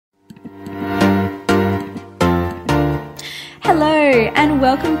and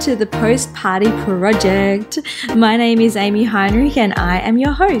welcome to the Post-Party Project. My name is Amy Heinrich and I am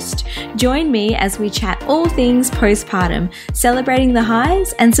your host. Join me as we chat all things postpartum, celebrating the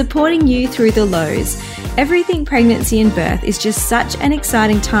highs and supporting you through the lows. Everything pregnancy and birth is just such an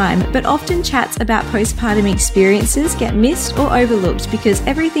exciting time, but often chats about postpartum experiences get missed or overlooked because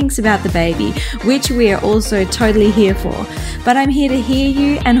everything's about the baby, which we are also totally here for. But I'm here to hear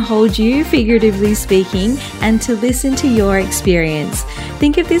you and hold you, figuratively speaking, and to listen to your experience.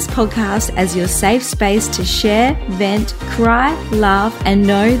 Think of this podcast as your safe space to share, vent, cry, laugh, and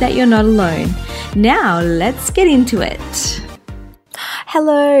know that you're not alone. Now, let's get into it.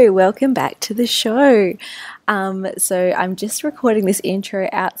 Hello, welcome back to the show. So I'm just recording this intro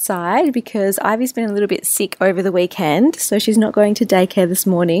outside because Ivy's been a little bit sick over the weekend, so she's not going to daycare this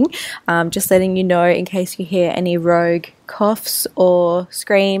morning. Just letting you know in case you hear any rogue coughs or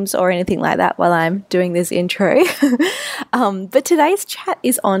screams or anything like that while I'm doing this intro. But today's chat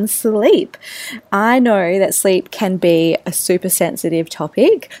is on sleep. I know that sleep can be a super sensitive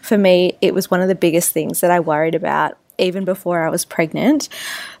topic. For me, it was one of the biggest things that I worried about even before I was pregnant.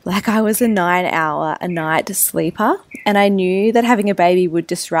 Like, I was a 9-hour a night sleeper, and I knew that having a baby would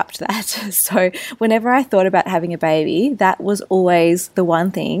disrupt that. So whenever I thought about having a baby, that was always the one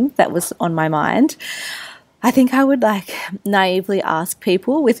thing that was on my mind. I think I would naively ask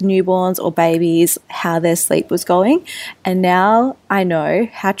people with newborns or babies how their sleep was going. And now I know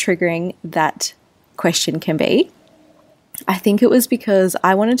how triggering that question can be. I think it was because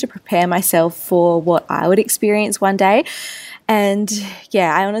I wanted to prepare myself for what I would experience one day. And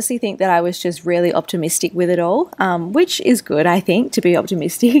yeah, I honestly think that I was just really optimistic with it all, which is good, I think, to be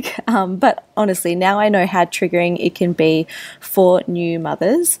optimistic. But honestly, now I know how triggering it can be for new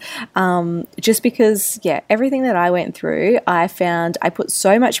mothers. Just because, everything that I went through, I found I put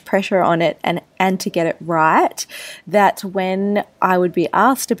so much pressure on it and to get it right that when I would be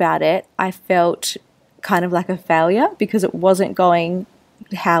asked about it, I felt kind of like a failure because it wasn't going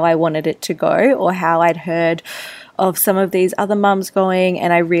how I wanted it to go or how I'd heard of some of these other mums going,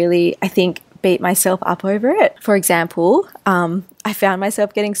 and I think beat myself up over it. For example, I found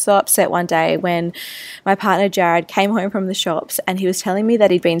myself getting so upset one day when my partner Jared came home from the shops and he was telling me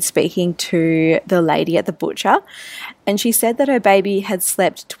that he'd been speaking to the lady at the butcher, and she said that her baby had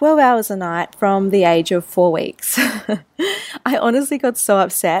slept 12 hours a night from the age of 4 weeks. I honestly got so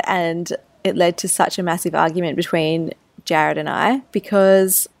upset, and it led to such a massive argument between Jared and I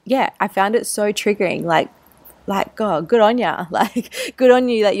because, I found it so triggering. Like, God, good on ya. Good on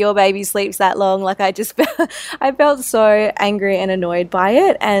you that your baby sleeps that long. I felt so angry and annoyed by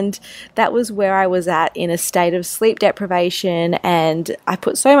it. And that was where I was at, in a state of sleep deprivation. And I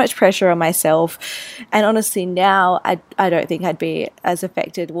put so much pressure on myself. And honestly, now I don't think I'd be as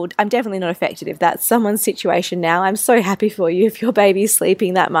affected. Well, I'm definitely not affected if that's someone's situation now. I'm so happy for you if your baby's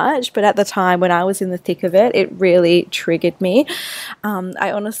sleeping that much. But at the time when I was in the thick of it, it really triggered me.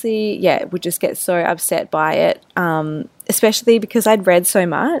 I honestly, would just get so upset by it. Especially because I'd read so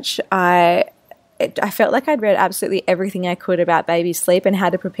much. I felt like I'd read absolutely everything I could about baby sleep and how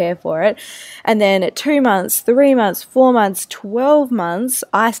to prepare for it. And then at 2 months, 3 months, 4 months, 12 months,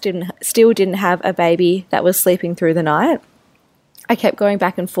 I still didn't have a baby that was sleeping through the night. I kept going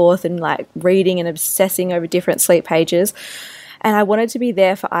back and forth and reading and obsessing over different sleep pages. And I wanted to be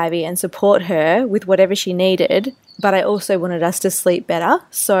there for Ivy and support her with whatever she needed, but I also wanted us to sleep better.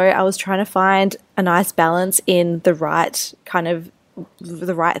 So I was trying to find a nice balance in the right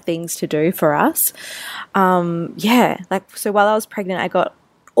things to do for us. So while I was pregnant, I got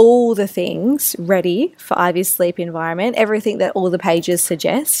all the things ready for Ivy's sleep environment, everything that all the pages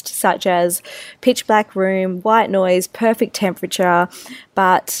suggest, such as pitch black room, white noise, perfect temperature,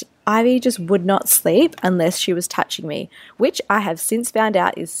 but Ivy just would not sleep unless she was touching me, which I have since found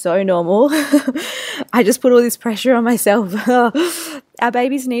out is so normal. I just put all this pressure on myself. Our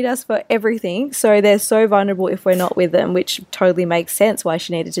babies need us for everything, so they're so vulnerable if we're not with them, which totally makes sense why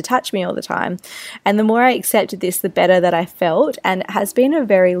she needed to touch me all the time. And the more I accepted this, the better that I felt, and it has been a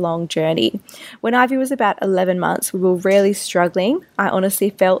very long journey. When Ivy was about 11 months, we were really struggling. I honestly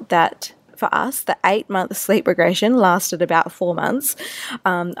felt that for us, the 8-month sleep regression lasted about 4 months.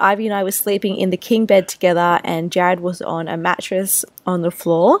 Ivy and I were sleeping in the king bed together, and Jared was on a mattress on the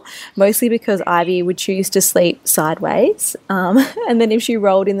floor, mostly because Ivy would choose to sleep sideways. And then if she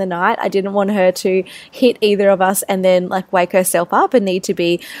rolled in the night, I didn't want her to hit either of us and then wake herself up and need to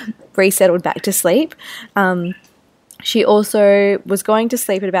be resettled back to sleep. She also was going to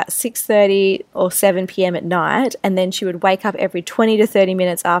sleep at about 6:30 or 7 p.m. at night, and then she would wake up every 20 to 30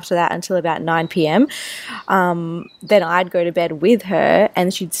 minutes after that until about 9 p.m. Then I'd go to bed with her,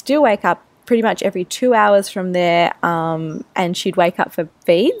 and she'd still wake up pretty much every 2 hours from there, and she'd wake up for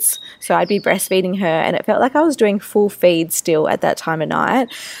feeds. So I'd be breastfeeding her, and it felt like I was doing full feed still at that time of night.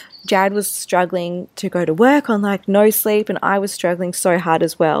 Jared was struggling to go to work on like no sleep, and I was struggling so hard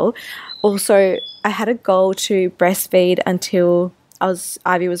as well. Also, I had a goal to breastfeed until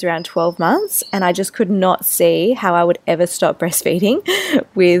Ivy was around 12 months, and I just could not see how I would ever stop breastfeeding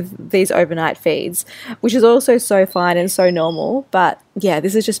with these overnight feeds, which is also so fine and so normal. But yeah,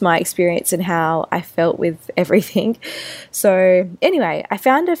 this is just my experience and how I felt with everything. So anyway, I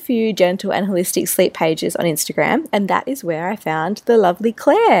found a few gentle and holistic sleep pages on Instagram, and that is where I found the lovely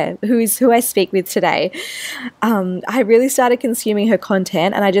Claire, who I speak with today. I really started consuming her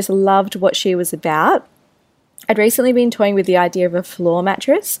content, and I just loved what she was about. I'd recently been toying with the idea of a floor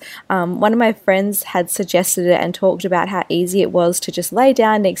mattress. One of my friends had suggested it and talked about how easy it was to just lay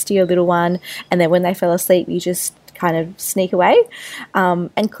down next to your little one, and then when they fell asleep, you just kind of sneak away.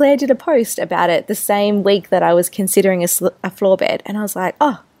 And Claire did a post about it the same week that I was considering a floor bed, and I was like,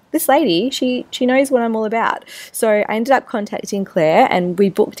 oh, this lady, she knows what I'm all about. So I ended up contacting Claire, and we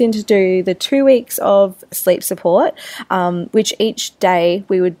booked in to do the 2 weeks of sleep support, which each day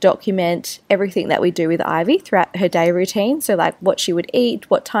we would document everything that we do with Ivy throughout her day routine. So like what she would eat,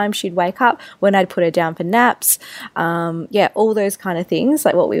 what time she'd wake up, when I'd put her down for naps, all those kind of things,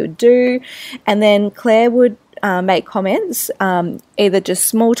 like what we would do. And then Claire would make comments, either just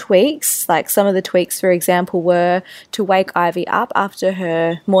small tweaks, like some of the tweaks, for example, were to wake Ivy up after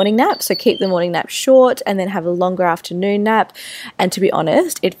her morning nap, so keep the morning nap short and then have a longer afternoon nap. And to be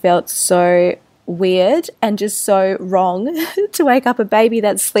honest, it felt so weird and just so wrong to wake up a baby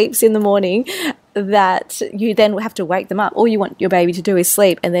that sleeps in the morning that you then have to wake them up. All you want your baby to do is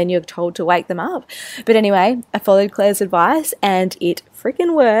sleep, and then you're told to wake them up. But anyway, I followed Claire's advice, and it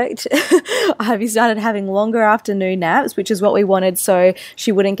freaking worked. Ivy started having longer afternoon naps, which is what we wanted, so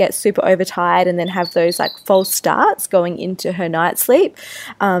she wouldn't get super overtired and then have those like false starts going into her night sleep.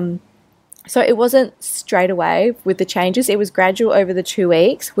 So it wasn't straight away with the changes. It was gradual over the 2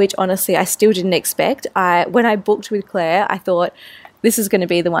 weeks, which honestly I still didn't expect. When I booked with Claire, I thought, this is going to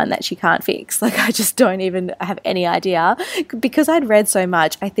be the one that she can't fix. Like, I just don't even have any idea. Because I'd read so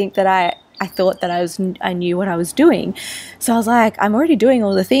much, I think that I thought that I knew what I was doing. So I was like, I'm already doing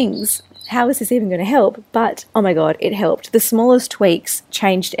all the things. How is this even going to help? But oh my God, it helped. The smallest tweaks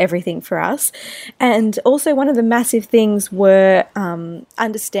changed everything for us. And also one of the massive things were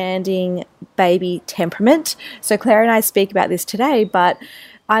understanding baby temperament. So Claire and I speak about this today, but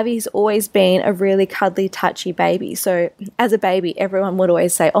Ivy's always been a really cuddly, touchy baby. So as a baby, everyone would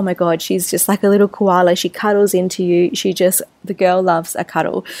always say, oh my God, she's just like a little koala. She cuddles into you. The girl loves a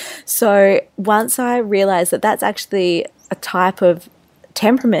cuddle. So once I realized that that's actually a type of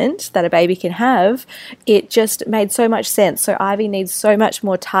temperament that a baby can have, it just made so much sense. So Ivy needs so much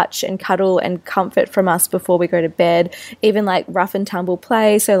more touch and cuddle and comfort from us before we go to bed, even like rough and tumble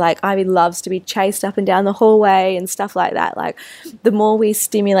play. So like Ivy loves to be chased up and down the hallway and stuff like that. Like the more we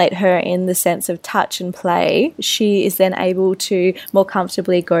stimulate her in the sense of touch and play, she is then able to more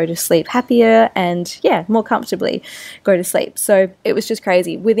comfortably go to sleep happier and more comfortably go to sleep. So it was just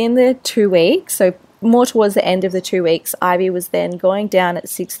crazy. Within the 2 weeks, so more towards the end of the 2 weeks, Ivy was then going down at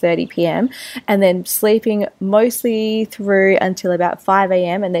 6:30 p.m. and then sleeping mostly through until about 5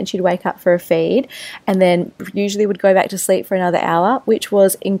 a.m. and then she'd wake up for a feed and then usually would go back to sleep for another hour, which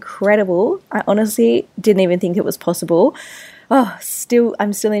was incredible. I honestly didn't even think it was possible. I'm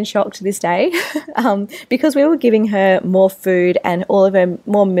still in shock to this day because we were giving her more food and all of her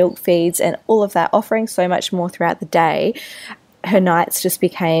more milk feeds and all of that, offering so much more throughout the day. Her nights just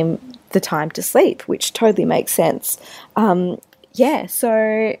became the time to sleep, which totally makes sense.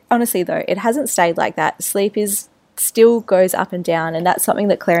 So honestly though, it hasn't stayed like that. Sleep still goes up and down, and that's something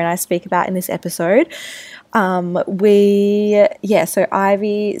that Claire and I speak about in this episode. So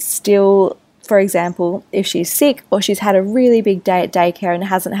Ivy still, for example, if she's sick or she's had a really big day at daycare and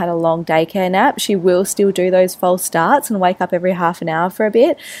hasn't had a long daycare nap, she will still do those false starts and wake up every half an hour for a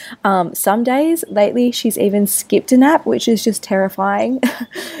bit. Some days lately she's even skipped a nap, which is just terrifying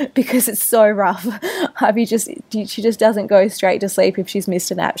because it's so rough. Ivy she just doesn't go straight to sleep if she's missed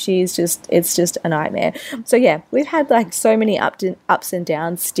a nap. It's just a nightmare. So yeah, we've had like so many ups and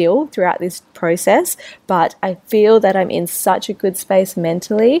downs still throughout this process, but I feel that I'm in such a good space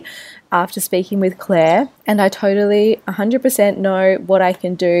mentally after speaking with Claire, and I totally 100% know what I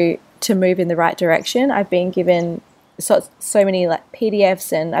can do to move in the right direction. I've been given so many like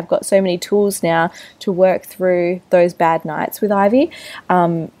PDFs, and I've got so many tools now to work through those bad nights with Ivy.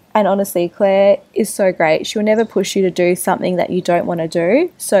 And honestly, Claire is so great. She'll never push you to do something that you don't want to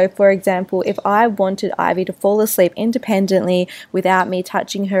do. So, for example, if I wanted Ivy to fall asleep independently without me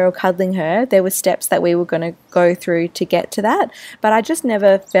touching her or cuddling her, there were steps that we were going to go through to get to that. But I just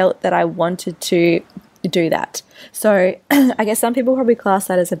never felt that I wanted to do that. So I guess some people probably class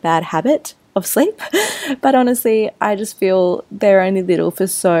that as a bad habit of sleep, but honestly I just feel they're only little for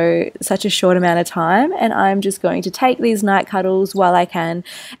such a short amount of time, and I'm just going to take these night cuddles while I can.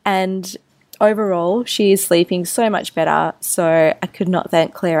 And overall, she is sleeping so much better, so I could not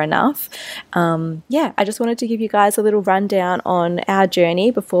thank Claire enough. I just wanted to give you guys a little rundown on our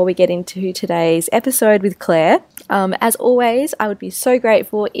journey before we get into today's episode with Claire. As always, I would be so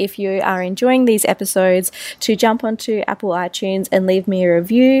grateful if you are enjoying these episodes to jump onto Apple iTunes and leave me a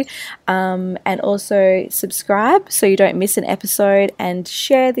review, and also subscribe so you don't miss an episode, and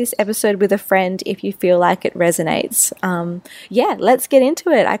share this episode with a friend if you feel like it resonates. Let's get into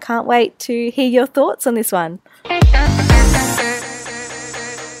it. I can't wait to hear your thoughts on this one.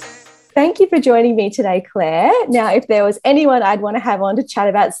 Thank you for joining me today, Claire. Now, if there was anyone I'd want to have on to chat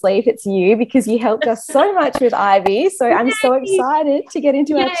about sleep, it's you, because you helped us so much with Ivy. So I'm so excited to get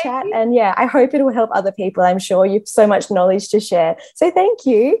into our chat. And I hope it will help other people. I'm sure you've so much knowledge to share. So thank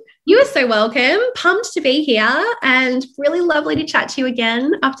you. You are so welcome. Pumped to be here, and really lovely to chat to you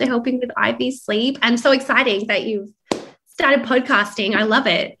again after helping with Ivy's sleep. And so exciting that you've started podcasting. I love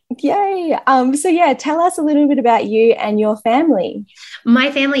it. Yay. Tell us a little bit about you and your family.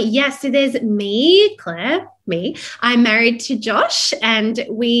 My family, yes. So there's me, Claire, me. I'm married to Josh, and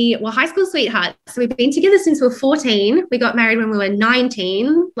we were high school sweethearts. So we've been together since we were 14. We got married when we were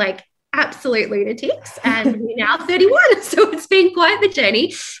 19, like absolute lunatics, and we're now 31. So it's been quite the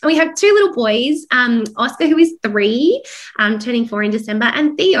journey. And we have two little boys, Oscar, who is 3, turning 4 in December,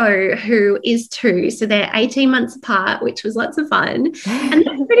 and Theo, who is 2. So they're 18 months apart, which was lots of fun. And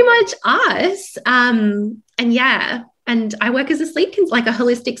that's pretty much us. And I work as a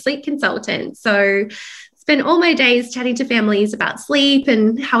holistic sleep consultant. So spend all my days chatting to families about sleep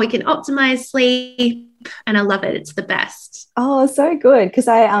and how we can optimize sleep. And I love it. It's the best. Oh, so good. Because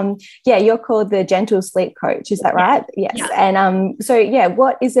you're called the Gentle Sleep Coach. Is that right? Yes. Yeah. And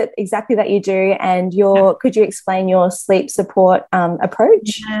what is it exactly that you do? And could you explain your sleep support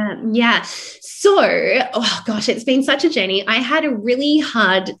approach? So, it's been such a journey. I had a really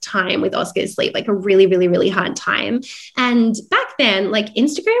hard time with Oscar's sleep, like a really, really, really hard time. And back then,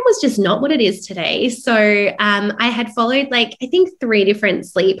 Instagram was just not what it is today. So I had followed I think 3 different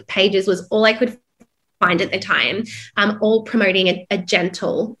sleep pages was all I could find at the time, all promoting a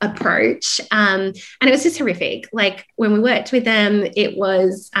gentle approach. And it was just horrific. When we worked with them, it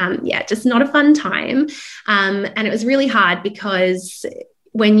was, just not a fun time. And it was really hard because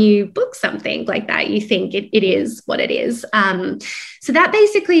when you book something like that, you think it is what it is. So that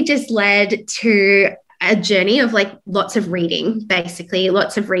basically just led to a journey of lots of reading, basically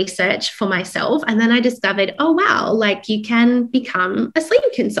lots of research for myself. And then I discovered, oh, wow, you can become a sleep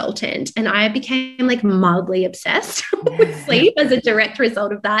consultant. And I became mildly obsessed with sleep as a direct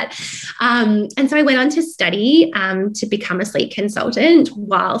result of that. And so I went on to study to become a sleep consultant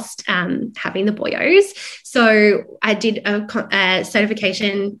whilst having the boyos. So I did a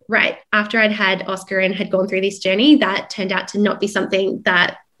certification right after I'd had Oscar and had gone through this journey. That turned out to not be something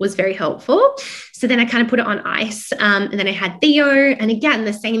that was very helpful. So then I kind of put it on ice. And then I had Theo. And again,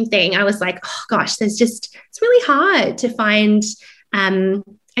 the same thing. I was like, oh gosh, it's really hard to find,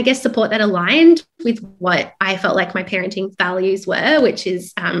 support that aligned with what I felt like my parenting values were, which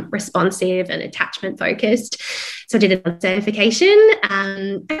is responsive and attachment focused. So I did a certification.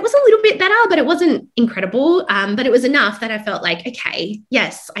 It was a little bit better, but it wasn't incredible. But it was enough that I felt like, okay,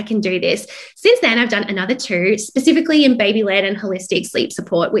 yes, I can do this. Since then, I've done another 2, specifically in baby-led and holistic sleep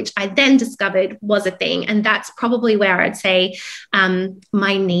support, which I then discovered was a thing. And that's probably where I'd say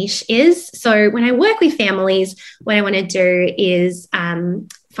my niche is. So when I work with families, what I want to do is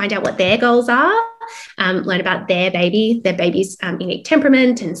find out what their goals are, learn about their baby's unique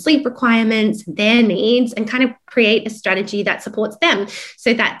temperament and sleep requirements, their needs, and kind of create a strategy that supports them.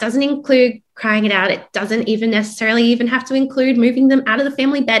 So that doesn't include crying it out. It doesn't even necessarily even have to include moving them out of the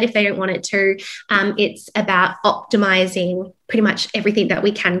family bed if they don't want it to. It's about optimizing pretty much everything that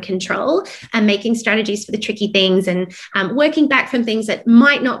we can control and making strategies for the tricky things, and working back from things that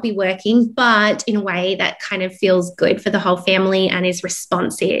might not be working, but in a way that kind of feels good for the whole family and is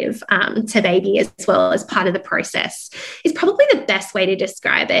responsive to baby as well as part of the process, is probably the best way to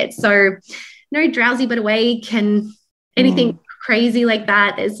describe it. So no drowsy but awake and anything crazy like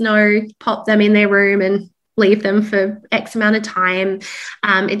that. There's no pop them in their room and leave them for X amount of time.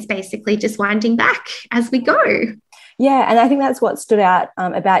 It's basically just winding back as we go. Yeah, and I think that's what stood out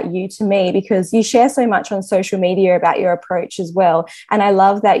about you to me, because you share so much on social media about your approach as well. And I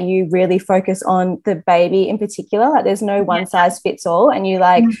love that you really focus on the baby in particular. Like there's no one size fits all. And you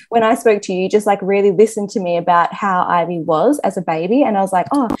like, when I spoke to you, you just like really listened to me about how Ivy was as a baby. And I was like,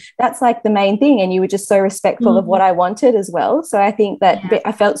 oh, that's like the main thing. And you were just so respectful of what I wanted as well. So I think that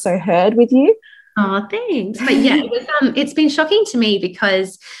I felt so heard with you. Oh, thanks. But yeah, it's been shocking to me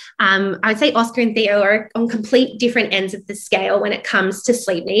because I would say Oscar and Theo are on complete different ends of the scale when it comes to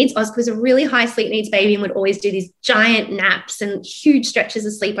sleep needs. Oscar was a really high sleep needs baby and would always do these giant naps and huge stretches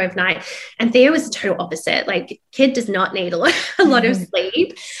of sleep overnight. And Theo was the total opposite. Like, kid does not need a lot of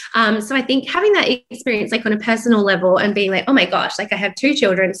sleep. So I think having that experience, like on a personal level, and being like, oh my gosh, like I have two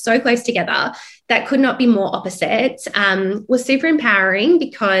children so close together that could not be more opposite, was super empowering,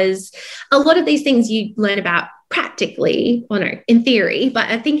 because a lot of these things you learn about practically, or no, in theory, but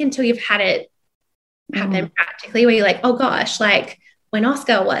I think until you've had it happen practically, where you're like, oh gosh, like when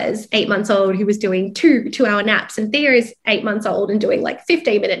Oscar was 8 months old, he was doing 2-hour naps, and Thea is 8 months old and doing like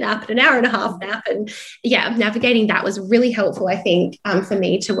 15-minute nap and an hour and a half nap. And yeah, navigating that was really helpful, I think, for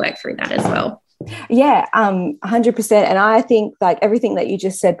me to work through that as well. Yeah, 100%. And I think like everything that you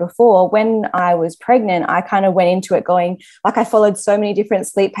just said before, when I was pregnant, I kind of went into it going, like I followed so many different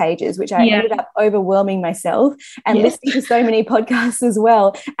sleep pages, which I ended up overwhelming myself, and listening to so many podcasts as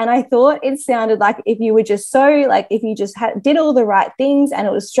well. And I thought it sounded like if you were just if you just did all the right things and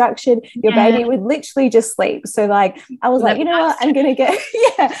it was structured, your baby would literally just sleep. So like, I was like, you know what, I'm going to get,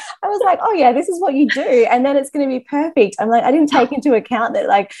 I was like, oh yeah, this is what you do. And then it's going to be perfect. I'm like, I didn't take into account that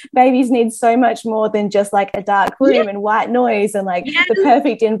like babies need so much more than just like a dark room and white noise and like the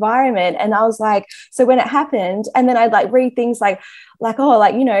perfect environment. And I was like, so when it happened, and then I'd like read things like, oh,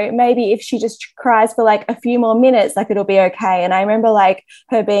 like, you know, maybe if she just cries for like a few more minutes, like it'll be okay. And I remember like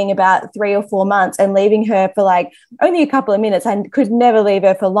her being about 3 or 4 months and leaving her for like only a couple of minutes. I could never leave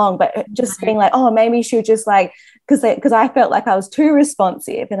her for long, but just being like, oh, maybe she'll just like, because I felt like I was too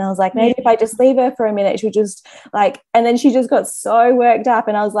responsive, and I was like, maybe if I just leave her for a minute, she'll just like, and then she just got so worked up,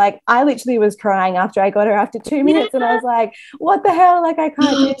 and I was like, I literally was crying after I got her after 2 minutes, and I was like, what the hell, like I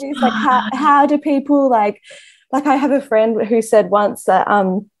can't do this, like how do people like I have a friend who said once that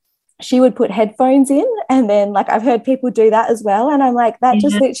she would put headphones in, and then like I've heard people do that as well, and I'm like, that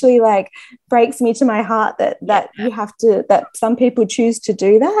just literally like breaks me to my heart that you have to, that some people choose to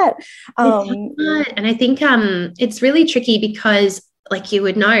do that. And I think it's really tricky because, like you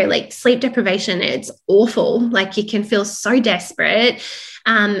would know, like sleep deprivation, it's awful. Like you can feel so desperate,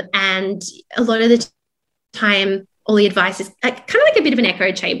 and a lot of the time all the advice is kind of like a bit of an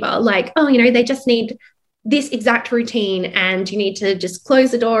echo chamber, like, oh, you know, they just need this exact routine and you need to just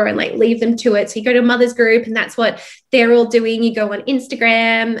close the door and like leave them to it. So you go to a mother's group and that's what they're all doing. You go on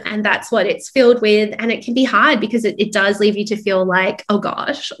Instagram and that's what it's filled with. And it can be hard because it does leave you to feel like, oh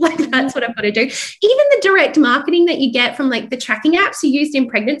gosh, like that's what I've got to do. Even the direct marketing that you get from like the tracking apps you used in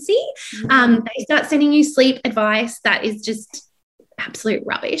pregnancy, they start sending you sleep advice that is just absolute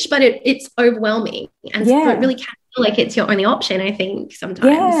rubbish, but it's overwhelming. And so it really can feel like it's your only option, I think,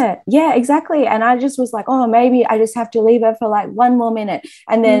 sometimes. Yeah, exactly. And I just was like, oh, maybe I just have to leave her for like 1 more minute.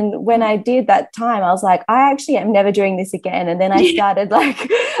 And then when I did that time, I was like, I actually am never doing this again. And then I started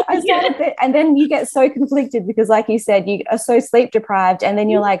and then you get so conflicted because like you said, you are so sleep deprived, and then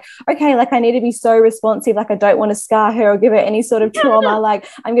you're like, okay, like I need to be so responsive, like I don't want to scar her or give her any sort of trauma, like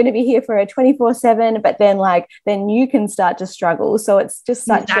I'm going to be here for her 24/7, but then you can start to struggle. So it's just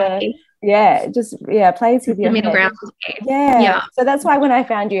such it plays with your middle ground. So that's why when I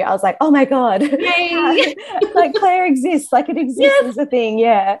found you, I was like, oh my god, like Claire exists, like it exists as a thing.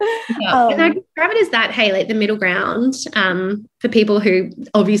 And I describe it as that, hey, like the middle ground, for people who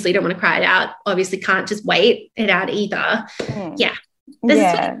obviously don't want to cry it out, obviously can't just wait it out either.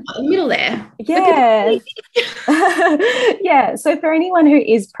 There's a middle there. So for anyone who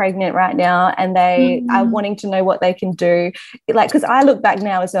is pregnant right now and they are wanting to know what they can do, like, because I look back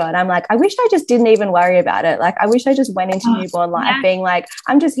now as well and I'm like, I wish I just didn't even worry about it. Like I wish I just went into newborn life being like,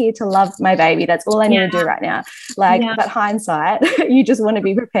 I'm just here to love my baby, that's all I need to do right now. Like but hindsight, you just want to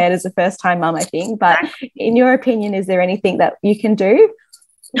be prepared as a first time mum, I think. But in your opinion, is there anything that you can do?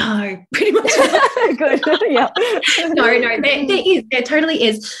 No, pretty much. Good. There totally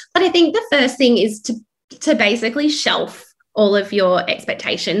is. But I think the first thing is to basically shelf all of your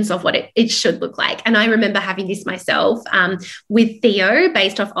expectations of what it should look like. And I remember having this myself with Theo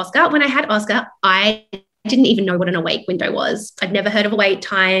based off Oscar. When I had Oscar, I didn't even know what an awake window was. I'd never heard of awake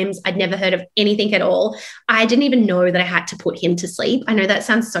times. I'd never heard of anything at all. I didn't even know that I had to put him to sleep. I know that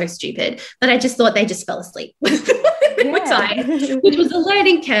sounds so stupid, but I just thought they just fell asleep. Which was a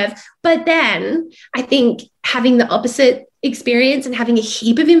learning curve. But then I think having the opposite experience and having a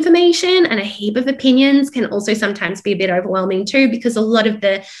heap of information and a heap of opinions can also sometimes be a bit overwhelming too, because a lot of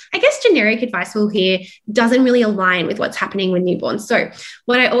the, I guess, generic advice we'll hear doesn't really align with what's happening with newborns. So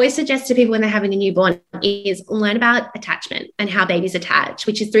what I always suggest to people when they're having a newborn is learn about attachment and how babies attach,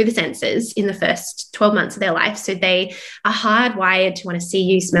 which is through the senses in the first 12 months of their life. So they are hardwired to want to see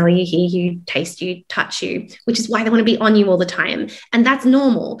you, smell you, hear you, taste you, touch you, which is why they want to be on you all the time. And that's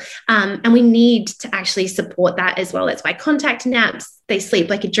normal. And we need to actually support that as well. That's why contact naps, they sleep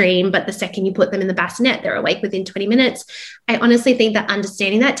like a dream, but the second you put them in the bassinet, they're awake within 20 minutes. I honestly think that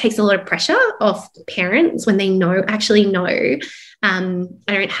understanding that takes a lot of pressure off parents when they actually know, I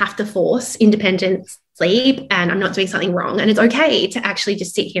don't have to force independent sleep and I'm not doing something wrong. And it's okay to actually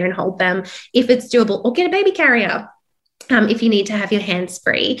just sit here and hold them if it's doable, or get a baby carrier. If you need to have your hands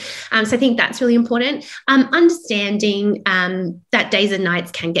free. So I think that's really important. Understanding that days and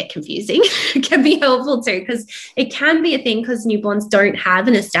nights can get confusing can be helpful too, because it can be a thing because newborns don't have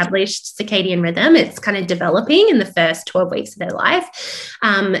an established circadian rhythm. It's kind of developing in the first 12 weeks of their life.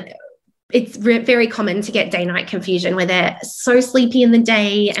 It's very common to get day-night confusion where they're so sleepy in the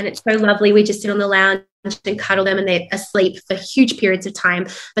day and it's so lovely. We just sit on the lounge and cuddle them and they're asleep for huge periods of time,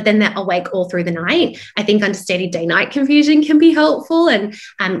 but then they're awake all through the night. I think understanding day-night confusion can be helpful, and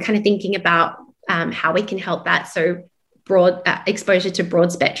kind of thinking about how we can help that. So broad exposure to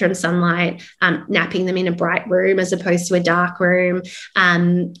broad spectrum sunlight, napping them in a bright room as opposed to a dark room,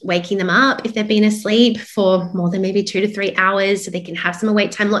 waking them up if they've been asleep for more than maybe 2 to 3 hours so they can have some awake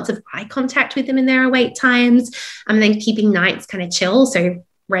time, lots of eye contact with them in their awake times, and then keeping nights kind of chill. So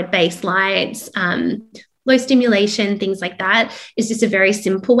red-based lights, low stimulation, things like that is just a very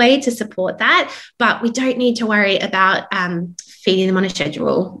simple way to support that. But we don't need to worry about feeding them on a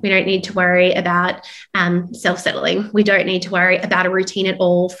schedule. We don't need to worry about self-settling. We don't need to worry about a routine at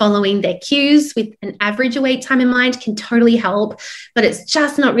all. Following their cues with an average awake time in mind can totally help, but it's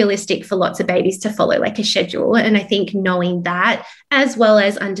just not realistic for lots of babies to follow like a schedule. And I think knowing that, as well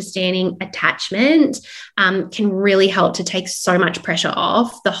as understanding attachment, can really help to take so much pressure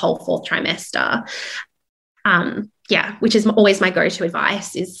off the whole 4th trimester. Which is always my go-to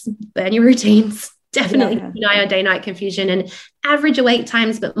advice is burn your routines. Definitely keep an eye on day-night confusion and average awake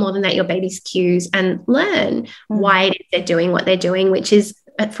times, but more than that, your baby's cues, and learn why it is they're doing what they're doing, which is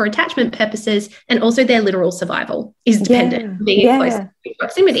for attachment purposes, and also their literal survival is dependent on being in close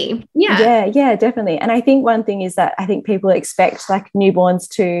proximity. Yeah, definitely. And I think one thing is that I think people expect like newborns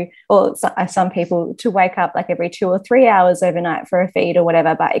to, or some people to wake up like every 2 or 3 hours overnight for a feed or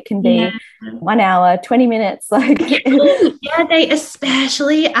whatever, but it can be 1 hour, 20 minutes. Like they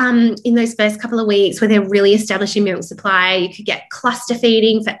especially in those first couple of weeks where they're really establishing milk supply, you could get cluster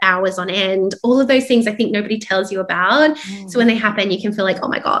feeding for hours on end. All of those things I think nobody tells you about. So when they happen, you can feel like, oh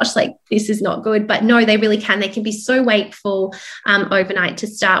my gosh, like this is not good. But no, they really can. They can be so wakeful overnight to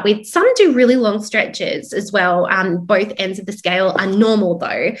start with. Some do really long stretches as well. Both ends of the scale are normal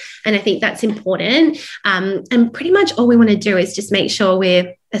though. And I think that's important. And pretty much all we want to do is just make sure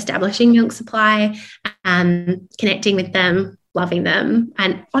we're establishing milk supply, connecting with them, loving them.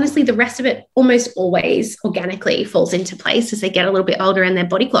 And honestly, the rest of it almost always organically falls into place as they get a little bit older and their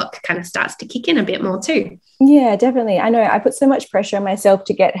body clock kind of starts to kick in a bit more too. Yeah, definitely. I know I put so much pressure on myself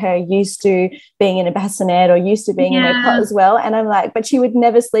to get her used to being in a bassinet or used to being in a cot as well. And I'm like, but she would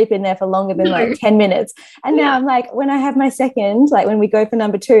never sleep in there for longer than like 10 minutes. And now I'm like, when I have my second, like when we go for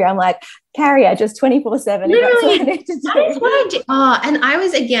number 2, I'm like, carrier just 24/7. That's what I need to do. That is what I do. And I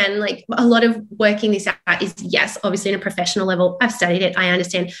was, again, like a lot of working this out is, yes, obviously in a professional level, I've studied it, I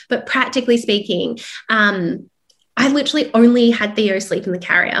understand. But practically speaking, I literally only had Theo sleep in the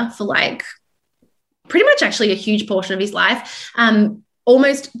carrier for like pretty much actually a huge portion of his life.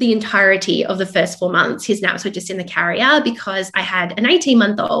 Almost the entirety of the first 4 months, his naps were just in the carrier because I had an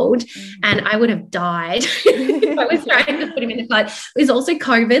 18-month-old and I would have died if I was trying to put him in the cot. It was also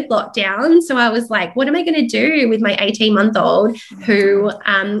COVID lockdown. So I was like, what am I going to do with my 18-month-old who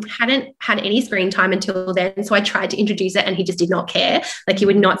hadn't had any screen time until then? So I tried to introduce it and he just did not care. Like he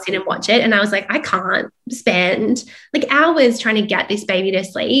would not sit and watch it. And I was like, I can't spend like hours trying to get this baby to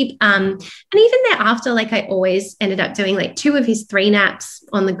sleep. And even thereafter, like I always ended up doing like 2 of his 3 naps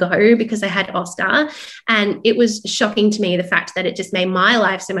on the go because I had Oscar, and it was shocking to me the fact that it just made my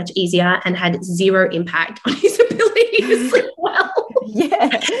life so much easier and had 0 impact on his ability to sleep well.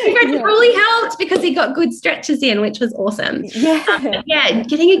 It probably helped because he got good stretches in, which was awesome.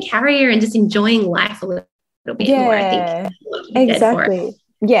 Getting a carrier and just enjoying life a little bit more, I think. Exactly.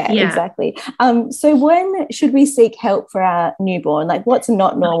 Exactly. So when should we seek help for our newborn? Like what's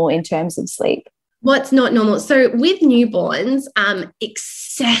not normal in terms of sleep? What's not normal? So with newborns,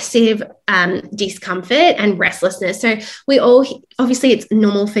 excessive discomfort and restlessness. So we all, obviously it's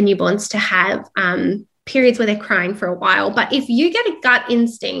normal for newborns to have periods where they're crying for a while. But if you get a gut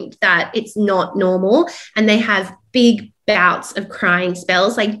instinct that it's not normal and they have big bouts of crying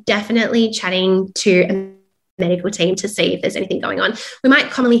spells, like definitely chatting to a medical team to see if there's anything going on. We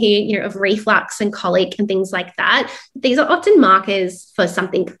might commonly hear, of reflux and colic and things like that. These are often markers for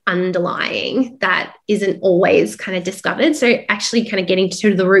something underlying that isn't always kind of discovered. So actually kind of getting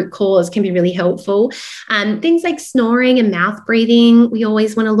to the root cause can be really helpful. Things like snoring and mouth breathing, we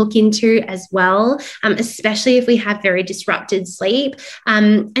always want to look into as well, especially if we have very disrupted sleep.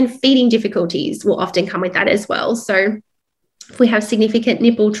 And feeding difficulties will often come with that as well. So if we have significant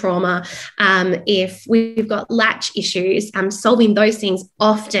nipple trauma, if we've got latch issues, solving those things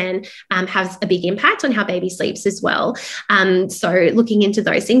often has a big impact on how baby sleeps as well. So looking into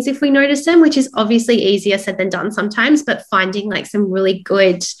those things if we notice them, which is obviously easier said than done sometimes, but finding like some really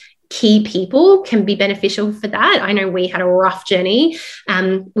good key people can be beneficial for that. I know we had a rough journey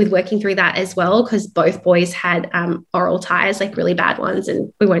with working through that as well, because both boys had oral ties, like really bad ones,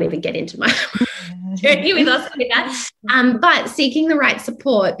 and we won't even get into my journey with us with that. But seeking the right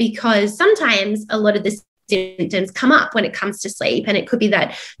support, because sometimes a lot of the symptoms come up when it comes to sleep, and it could be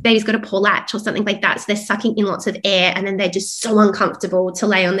that baby's got a poor latch or something like that, so they're sucking in lots of air and then they're just so uncomfortable to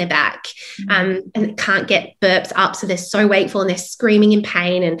lay on their back, and can't get burps up, so they're so wakeful and they're screaming in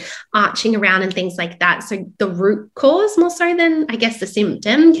pain and arching around and things like that. So the root cause, more so than I guess the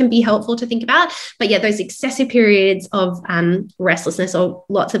symptom, can be helpful to think about. But yeah, those excessive periods of restlessness or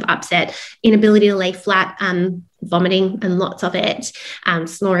lots of upset, inability to lay flat, vomiting and lots of it,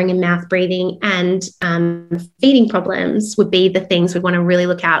 snoring and mouth breathing, and feeding problems would be the things we want to really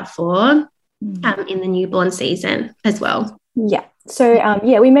look out for in the newborn season as well. Yeah. So,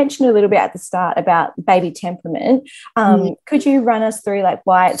 we mentioned a little bit at the start about baby temperament. Could you run us through like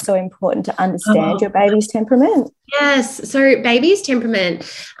why it's so important to understand your baby's temperament? Yes. So baby's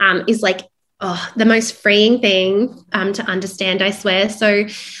temperament is like the most freeing thing to understand, I swear. So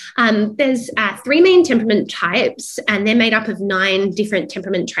there's 3 main temperament types, and they're made up of 9 different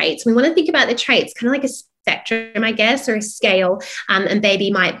temperament traits. We want to think about the traits kind of like a spectrum, I guess, or a scale, and baby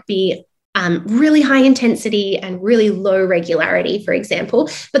might be really high intensity and really low regularity, for example.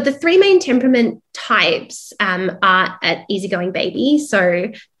 But the 3 main temperament types are an easygoing baby.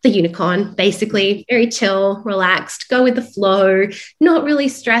 So the unicorn, basically very chill, relaxed, go with the flow, not really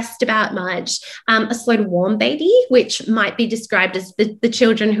stressed about much. A slow to warm baby, which might be described as the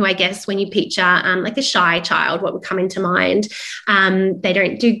children who, I guess, when you picture like a shy child, what would come into mind? They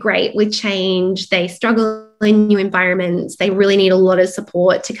don't do great with change. They struggle in new environments. They really need a lot of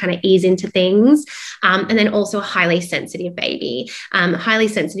support to kind of ease into things. And then also a highly sensitive baby. Highly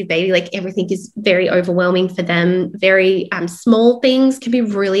sensitive baby, like everything is very overwhelming for them. Very small things can be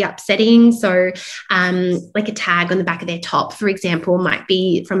really upsetting. So like a tag on the back of their top, for example, might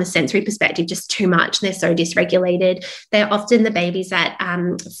be from a sensory perspective just too much. They're so dysregulated. They're often the babies that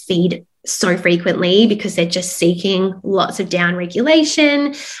feed so frequently because they're just seeking lots of down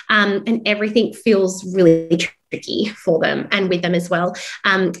regulation, and everything feels really tricky for them and with them as well.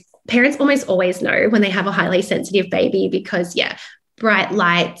 Parents almost always know when they have a highly sensitive baby because, bright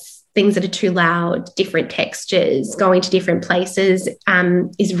lights, things that are too loud, different textures, going to different places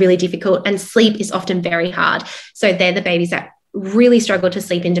is really difficult, and sleep is often very hard. So they're the babies that really struggle to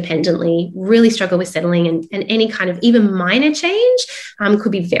sleep independently, really struggle with settling, and any kind of even minor change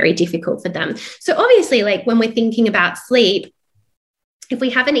could be very difficult for them. So obviously, like when we're thinking about sleep, if we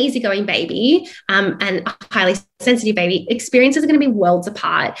have an easygoing baby and a highly sensitive baby, experiences are going to be worlds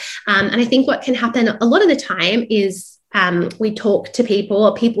apart. And I think what can happen a lot of the time is we talk to people,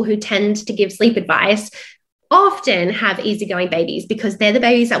 or people who tend to give sleep advice often have easygoing babies because they're the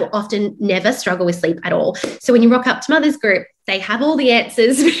babies that will often never struggle with sleep at all. So when you rock up to mother's group, they have all the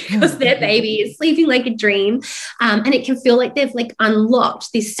answers because their baby is sleeping like a dream. And it can feel like they've like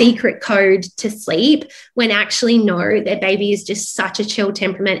unlocked this secret code to sleep, when actually no, their baby is just such a chill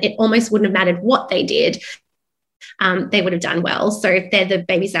temperament. It almost wouldn't have mattered what they did. They would have done well. So they're the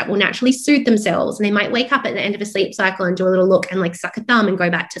babies that will naturally soothe themselves, and they might wake up at the end of a sleep cycle and do a little look and like suck a thumb and go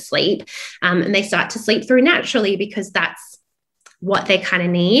back to sleep. And they start to sleep through naturally because that's what they kind of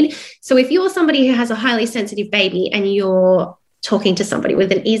need. So if you're somebody who has a highly sensitive baby and you're talking to somebody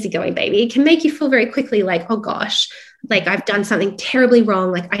with an easygoing baby, it can make you feel very quickly like, oh gosh, like I've done something terribly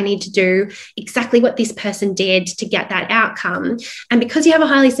wrong. Like I need to do exactly what this person did to get that outcome. And because you have a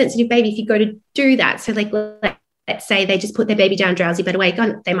highly sensitive baby, if you go to do that, so like let's say they just put their baby down drowsy but awake,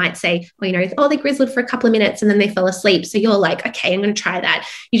 they might say, oh, they grizzled for a couple of minutes and then they fell asleep. So you're like, okay, I'm going to try that.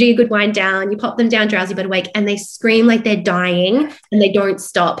 You do your good wind down, you pop them down drowsy but awake, and they scream like they're dying and they don't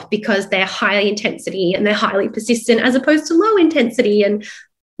stop because they're high intensity and they're highly persistent, as opposed to low intensity and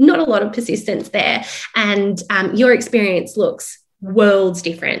not a lot of persistence there. And your experience looks worlds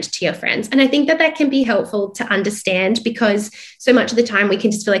different to your friends. And I think that can be helpful to understand, because so much of the time we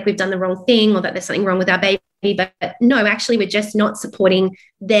can just feel like we've done the wrong thing or that there's something wrong with our baby. But no, actually, we're just not supporting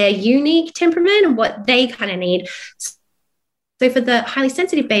their unique temperament and what they kind of need. So for the highly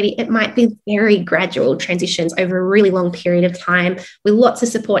sensitive baby, it might be very gradual transitions over a really long period of time with lots of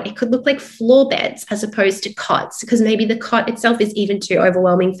support. It could look like floor beds as opposed to cots, because maybe the cot itself is even too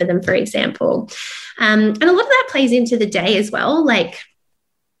overwhelming for them, for example. And a lot of that plays into the day as well. Like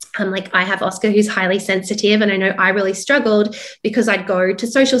I have Oscar who's highly sensitive, and I know I really struggled because I'd go to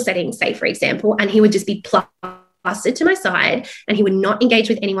social settings, say, for example, and he would just be plastered to my side and he would not engage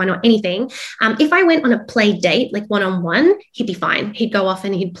with anyone or anything. If I went on a play date, like one-on-one, he'd be fine. He'd go off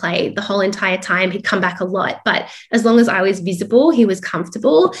and he'd play the whole entire time. He'd come back a lot. But as long as I was visible, he was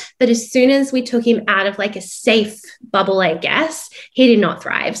comfortable. But as soon as we took him out of like a safe bubble, I guess, he did not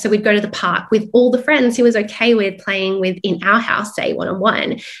thrive. So we'd go to the park with all the friends he was okay with playing with in our house, say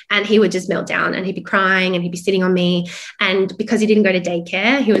one-on-one, and he would just melt down and he'd be crying and he'd be sitting on me. And because he didn't go to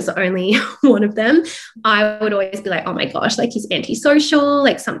daycare, he was the only one of them, I would always be like, oh my gosh, like he's antisocial,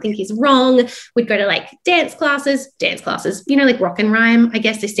 like something is wrong. We'd go to like dance classes, like rock and rhyme. I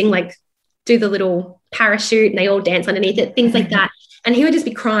guess they sing, like do the little parachute and they all dance underneath it, things like that. And he would just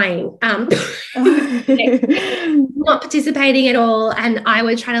be crying, not participating at all. And I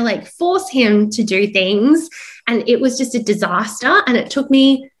would try to like force him to do things. And it was just a disaster. And it took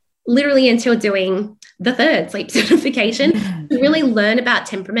me literally until doing the third sleep certification to really learn about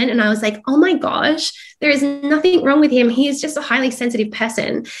temperament. And I was like, oh my gosh, there is nothing wrong with him. He is just a highly sensitive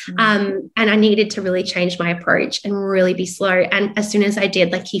person. And I needed to really change my approach and really be slow. And as soon as I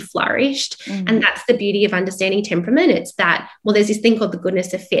did, like he flourished. And that's the beauty of understanding temperament. It's that, well, there's this thing called the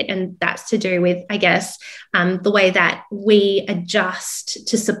goodness of fit. And that's to do with, I guess, the way that we adjust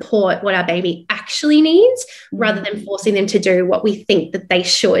to support what our baby actually needs rather than forcing them to do what we think that they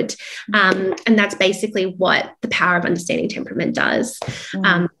should. And that's basically what the power of understanding temperament does,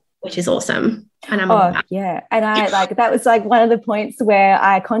 which is awesome. And I'm and I like that was like one of the points where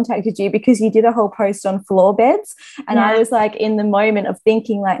I contacted you, because you did a whole post on floor beds, and I was like in the moment of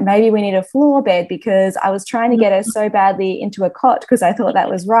thinking like maybe we need a floor bed, because I was trying to get her so badly into a cot because I thought that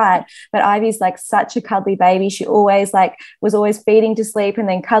was right. But Ivy's like such a cuddly baby. She always was always feeding to sleep and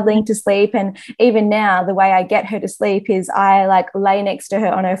then cuddling to sleep. And even now the way I get her to sleep is I like lay next to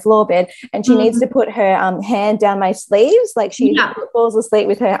her on her floor bed, and she needs to put her hand down my sleeves, like she falls asleep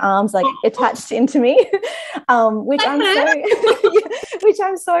with her arms like attached into me, which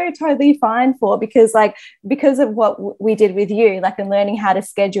I'm so totally fine for, because of what we did with you, like in learning how to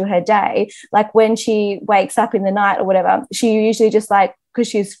schedule her day, like when she wakes up in the night or whatever, she usually just like, because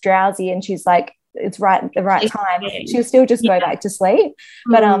she's drowsy and she's like it's right at the right time, she'll still just go back to sleep.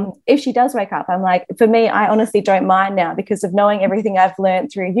 But if she does wake up, I'm like, for me, I honestly don't mind now, because of knowing everything I've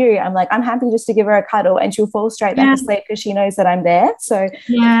learned through you. I'm like, I'm happy just to give her a cuddle and she'll fall straight back to sleep because she knows that I'm there. So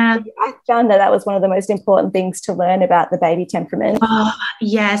I found that was one of the most important things to learn about the baby temperament.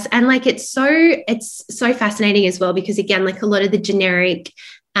 Yes. And like it's so fascinating as well, because again, like a lot of the generic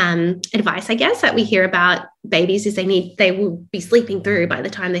advice, I guess, that we hear about babies is they will be sleeping through by the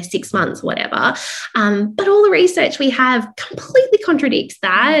time they're 6 months, whatever. But all the research we have completely contradicts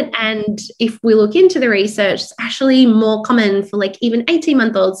that. And if we look into the research, it's actually more common for like even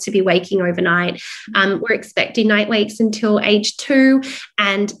 18-month-olds to be waking overnight. We're expecting night wakes until age 2,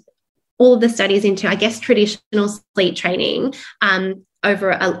 and all of the studies into, I guess, traditional sleep training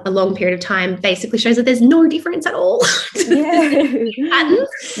over a long period of time basically shows that there's no difference at all to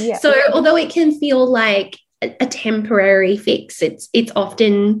patterns. So although it can feel like a temporary fix, it's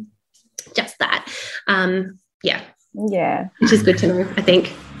often just that. Which is good to know, I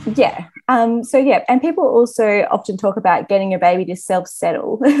think. And people also often talk about getting your baby to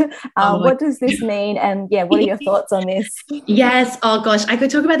self-settle. What does this mean? And what are your thoughts on this? Yes. Oh gosh, I could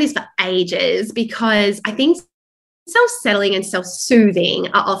talk about this for ages, because I think self-settling and self-soothing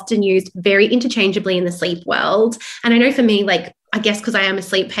are often used very interchangeably in the sleep world. And I know for me, like, I guess because I am a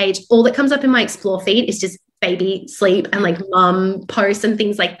sleep page, all that comes up in my explore feed is just baby sleep and like mum posts and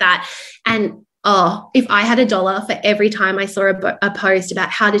things like that. And if I had $1 for every time I saw a post about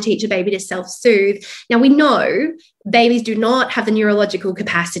how to teach a baby to self-soothe. Now, we know babies do not have the neurological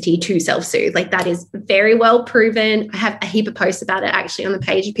capacity to self-soothe. Like, that is very well proven. I have a heap of posts about it actually on the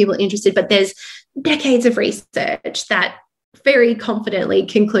page if people are interested, but there's decades of research that very confidently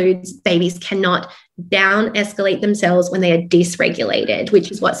concludes babies cannot down escalate themselves when they are dysregulated, which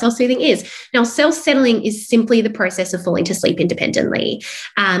is what self-soothing is. Now, self-settling is simply the process of falling to sleep independently.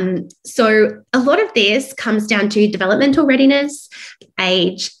 So a lot of this comes down to developmental readiness,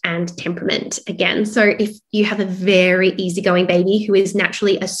 age, and temperament again. So if you have a very easygoing baby who is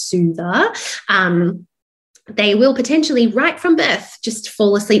naturally a soother, they will potentially right from birth just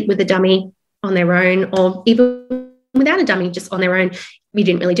fall asleep with a dummy on their own, or even without a dummy, just on their own. We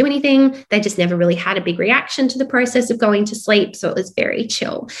didn't really do anything. They just never really had a big reaction to the process of going to sleep. So it was very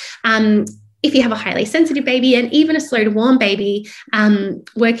chill. If you have a highly sensitive baby and even a slow to warm baby,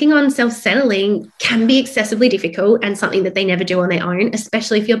 working on self-settling can be excessively difficult and something that they never do on their own,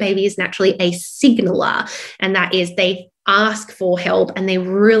 especially if your baby is naturally a signaler. And that is, they ask for help and they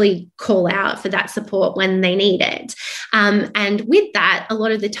really call out for that support when they need it. And with that, a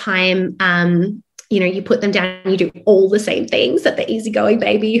lot of the time, you put them down, you do all the same things that the easygoing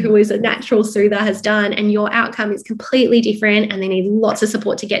baby who is a natural soother has done, and your outcome is completely different and they need lots of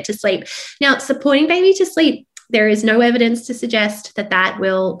support to get to sleep. Now, supporting baby to sleep, there is no evidence to suggest that that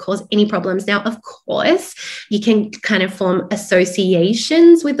will cause any problems. Now, of course, you can kind of form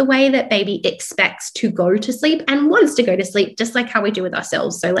associations with the way that baby expects to go to sleep and wants to go to sleep, just like how we do with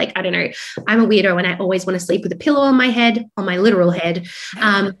ourselves. So like, I don't know, I'm a weirdo and I always want to sleep with a pillow on my head, on my literal head.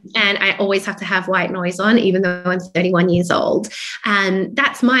 And I always have to have white noise on, even though I'm 31 years old. And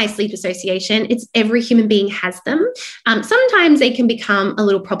that's my sleep association. It's every human being has them. Sometimes they can become a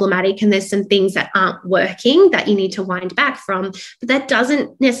little problematic and there's some things that aren't working that you need to wind back from, but that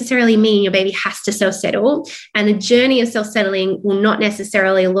doesn't necessarily mean your baby has to self-settle. And the journey of self-settling will not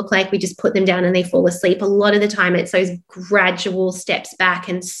necessarily look like we just put them down and they fall asleep. A lot of the time it's those gradual steps back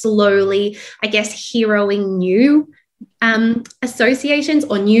and slowly, I guess, heroing new associations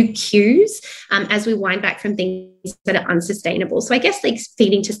or new cues as we wind back from things that are unsustainable. So I guess like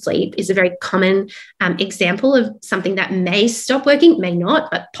feeding to sleep is a very common example of something that may stop working, may not,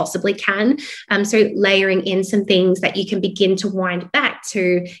 but possibly can. So layering in some things that you can begin to wind back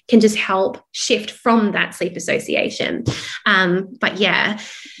to can just help shift from that sleep association. But yeah,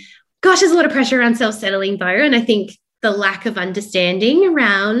 gosh, there's a lot of pressure around self-settling though. And I think the lack of understanding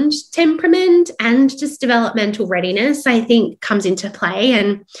around temperament and just developmental readiness, I think, comes into play.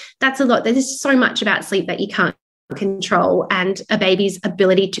 And that's a lot. There's so much about sleep that you can't control, and a baby's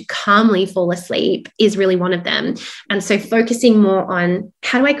ability to calmly fall asleep is really one of them. And so focusing more on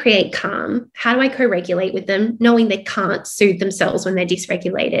how do I create calm? How do I co-regulate with them, knowing they can't soothe themselves when they're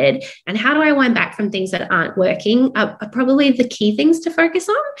dysregulated? And how do I wind back from things that aren't working are probably the key things to focus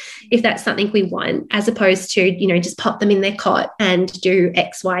on if that's something we want, as opposed to, just pop them in their cot and do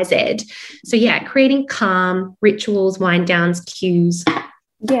X, Y, Z. So yeah, creating calm rituals, wind downs, cues.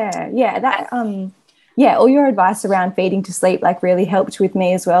 Yeah, all your advice around feeding to sleep like really helped with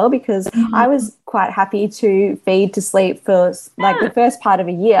me as well, because I was quite happy to feed to sleep for like the first part of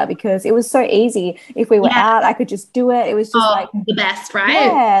a year because it was so easy. If we were out, I could just do it. It was just like the best, right?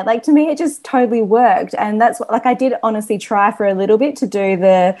 Yeah, like to me, it just totally worked. And that's what, like, I did honestly try for a little bit to do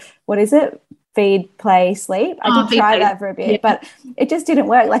the, what is it? Feed, play, sleep. I did try that for a bit, but it just didn't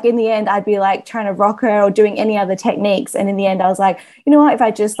work. Like in the end, I'd be like trying to rock her or doing any other techniques. And in the end, I was like, you know what, if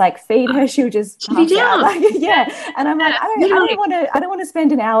I just like feed her, she'll just pass out. Like, And I'm like, I don't want to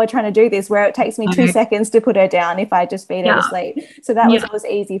spend an hour trying to do this where it takes me 2 seconds to put her down if I just feed her to sleep. So that was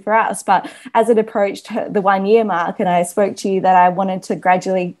easy for us. But as it approached the 1 year mark and I spoke to you that I wanted to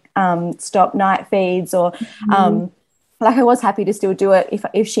gradually stop night feeds or like I was happy to still do it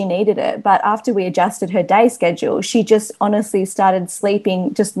if she needed it. But after we adjusted her day schedule, she just honestly started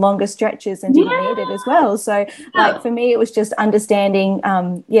sleeping just longer stretches and didn't need it as well. So like for me, it was just understanding,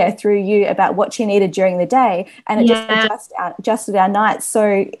 through you about what she needed during the day. And it just adjusted our nights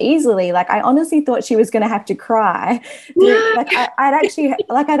so easily. Like I honestly thought she was going to have to cry. Like I'd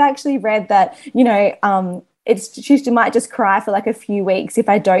actually read that, she might just cry for like a few weeks if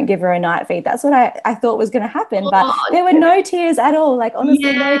I don't give her a night feed. That's what I thought was going to happen. But there were no tears at all, like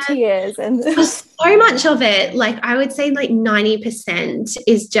honestly, no tears. And so much of it, like I would say like 90%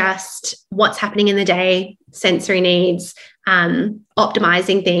 is just what's happening in the day, sensory needs,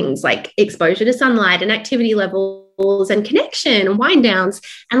 optimizing things like exposure to sunlight and activity levels and connection and wind downs,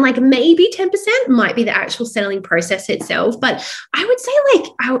 and like maybe 10% might be the actual settling process itself. But I would say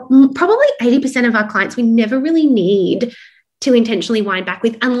like probably 80% of our clients, we never really need to intentionally wind back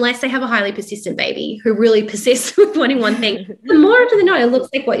with, unless they have a highly persistent baby who really persists with wanting one thing. But more often than not, it looks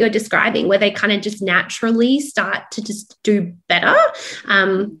like what you're describing, where they kind of just naturally start to just do better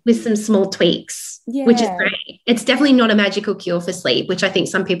with some small tweaks, which is great. It's definitely not a magical cure for sleep, which I think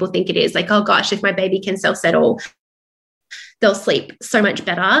some people think it is. Like, oh gosh, if my baby can self-settle, they'll sleep so much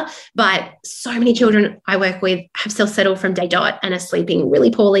better. But so many children I work with have self-settled from day dot and are sleeping really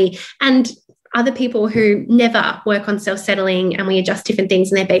poorly. And other people who never work on self-settling, and we adjust different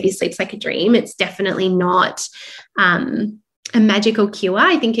things and their baby sleeps like a dream, it's definitely not a magical cure.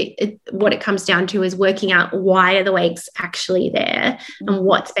 I think what it comes down to is working out why are the wakes actually there and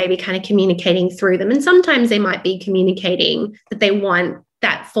what's baby kind of communicating through them. And sometimes they might be communicating that they want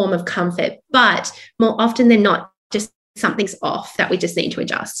that form of comfort, but more often than not, just something's off that we just need to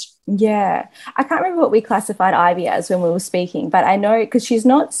adjust. Yeah. I can't remember what we classified Ivy as when we were speaking, but I know because she's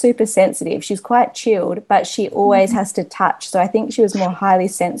not super sensitive. She's quite chilled, but she always has to touch. So I think she was more highly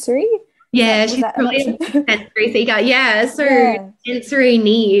sensory. Yeah, she's probably a sensory seeker. Yeah, so sensory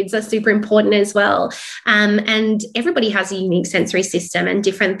needs are super important as well. And everybody has a unique sensory system and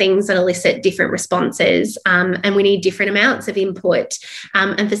different things that elicit different responses. And we need different amounts of input.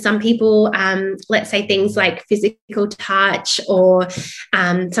 And for some people, let's say things like physical touch or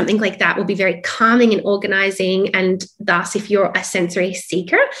something like that will be very calming and organizing. And thus, if you're a sensory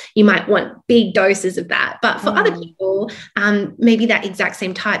seeker, you might want big doses of that. But for other people, maybe that exact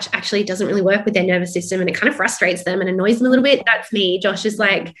same touch actually doesn't really work with their nervous system, and it kind of frustrates them and annoys them a little bit. That's me. Josh is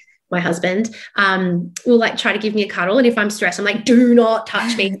like, my husband will like try to give me a cuddle, and if I'm stressed, I'm like, do not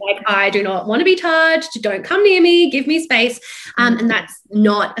touch me. Like, I do not want to be touched. Don't come near me. Give me space. And that's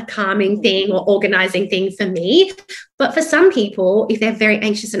not a calming thing or organizing thing for me. But for some people, if they're very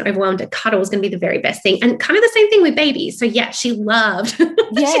anxious and overwhelmed, a cuddle is going to be the very best thing. And kind of the same thing with babies. So yeah, she loved.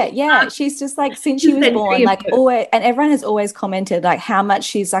 She's just like, since she was born, like always, and everyone has always commented like how much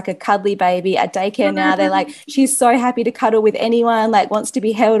she's like a cuddly baby at daycare now. They're like, she's so happy to cuddle with anyone, like wants to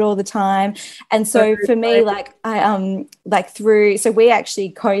be held all the time. And so for me, like I so we actually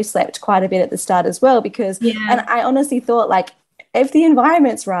co-slept quite a bit at the start as well, because and I honestly thought like, if the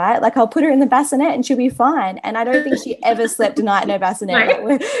environment's right, like I'll put her in the bassinet and she'll be fine. And I don't think she ever slept a night in her bassinet.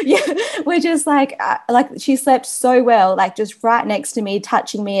 We're just like she slept so well, like just right next to me,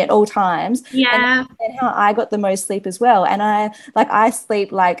 touching me at all times. Yeah. And how I got the most sleep as well. And I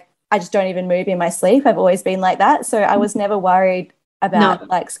sleep like I just don't even move in my sleep. I've always been like that. So I was never worried about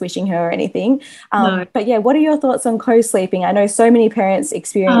like squishing her or anything. But yeah, what are your thoughts on co-sleeping? I know so many parents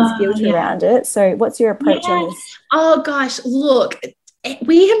experience guilt around it. So what's your approach on this? Oh gosh, look,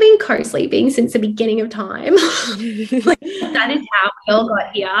 we have been co-sleeping since the beginning of time. That is how we all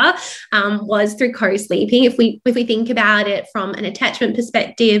got here, was through co-sleeping. If we think about it from an attachment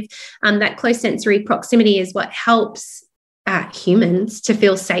perspective, that close sensory proximity is what helps humans to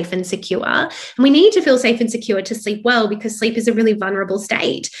feel safe and secure. And we need to feel safe and secure to sleep well, because sleep is a really vulnerable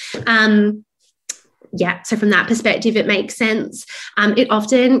state. So from that perspective, it makes sense. It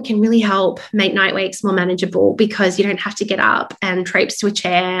often can really help make night wakes more manageable, because you don't have to get up and traipse to a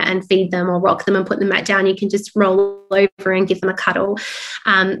chair and feed them or rock them and put them back down. You can just roll over and give them a cuddle.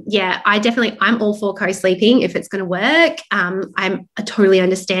 I'm all for co-sleeping if it's going to work. I totally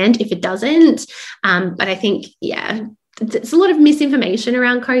understand if it doesn't. But I think, it's a lot of misinformation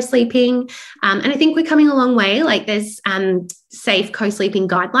around co-sleeping. And I think we're coming a long way. Like there's safe co-sleeping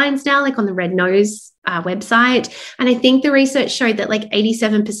guidelines now, like on the Red Nose website. And I think the research showed that like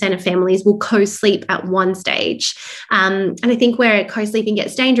 87% of families will co-sleep at one stage. And I think where co-sleeping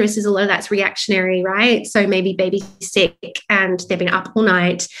gets dangerous is a lot of that's reactionary, right? So maybe baby's sick and they've been up all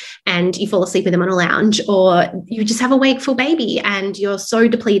night and you fall asleep with them on a lounge, or you just have a wakeful baby and you're so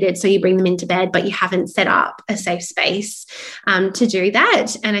depleted, so you bring them into bed, but you haven't set up a safe space to do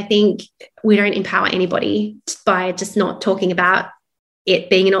that. And I think we don't empower anybody by just not talking about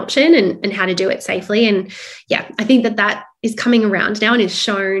it being an option and how to do it safely. And I think that is coming around now and is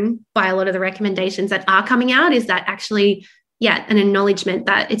shown by a lot of the recommendations that are coming out, is that actually, an acknowledgement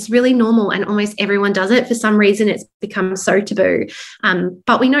that it's really normal and almost everyone does it. For some reason, it's become so taboo.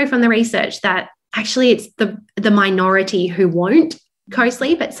 But we know from the research that actually it's the minority who won't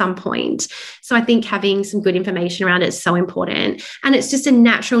co-sleep at some point. So I think having some good information around it is so important. And it's just a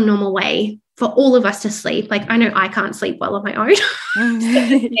natural, normal way for all of us to sleep. Like I know I can't sleep well on my own. And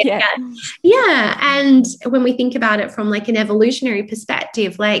when we think about it from like an evolutionary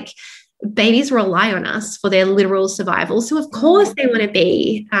perspective, like babies rely on us for their literal survival. So of course they want to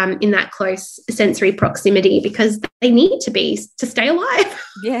be in that close sensory proximity because they need to be to stay alive.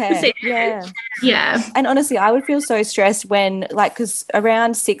 Yeah. And honestly, I would feel so stressed when, like, because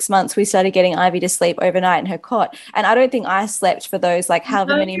around 6 months we started getting Ivy to sleep overnight in her cot, and I don't think I slept for those like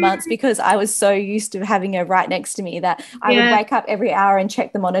however many months because I was so used to having her right next to me that I would wake up every hour and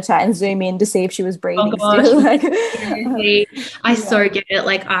check the monitor and zoom in to see if she was breathing still. I so get it.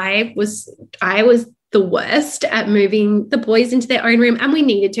 Like I was the worst at moving the boys into their own room, and we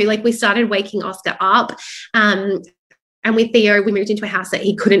needed to. Like we started waking Oscar up. And with Theo, we moved into a house that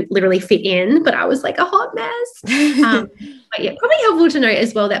he couldn't literally fit in, but I was like a hot mess. But yeah, probably helpful to note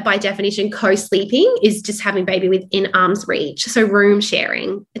as well that by definition, co-sleeping is just having baby within arm's reach. So room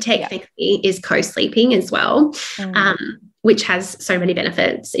sharing technically is co-sleeping as well, which has so many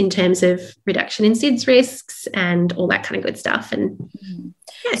benefits in terms of reduction in SIDS risks and all that kind of good stuff. And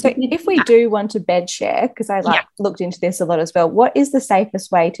so if we do want to bed share, because I looked into this a lot as well, what is the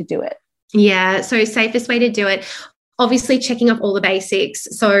safest way to do it? Yeah, so safest way to do it, obviously checking off all the basics.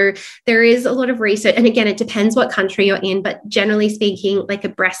 So there is a lot of research, and again, it depends what country you're in, but generally speaking, like a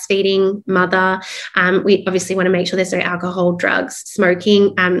breastfeeding mother, we obviously want to make sure there's no alcohol, drugs,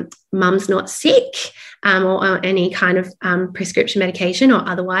 smoking, mum's not sick, or any kind of prescription medication or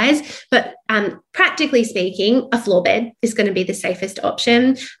otherwise. But practically speaking, a floor bed is going to be the safest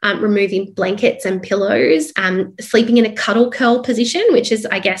option. Removing blankets and pillows, sleeping in a cuddle curl position, which is,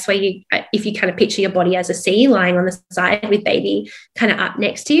 I guess, where you, if you kind of picture your body as a C lying on the side with baby kind of up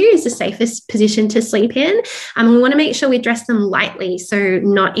next to you, is the safest position to sleep in. We want to make sure we dress them lightly, so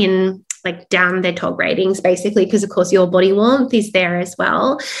not in like down their tog ratings, basically, because of course your body warmth is there as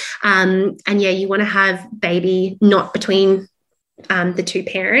well. And you want to have baby not between the two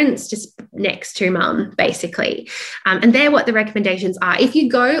parents, just next to mum, basically. And they're what the recommendations are. If you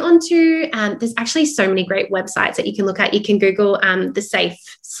go onto, there's actually so many great websites that you can look at. You can Google the Safe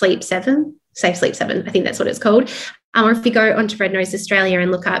Sleep 7, I think that's what it's called. Or if you go onto Red Nose Australia and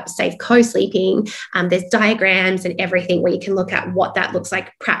look up safe co-sleeping, there's diagrams and everything where you can look at what that looks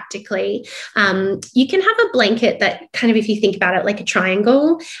like practically. You can have a blanket that kind of, if you think about it, like a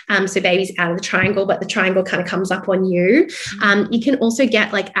triangle. So baby's out of the triangle, but the triangle kind of comes up on you. You can also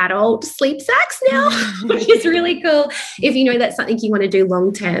get like adult sleep sacks now, which is really cool if you know that's something you want to do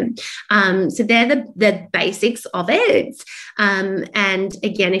long term. So they're the basics of it. And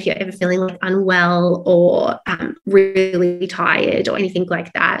again, if you're ever feeling like unwell or really tired or anything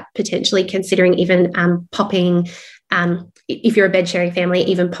like that, potentially considering even popping, if you're a bed sharing family,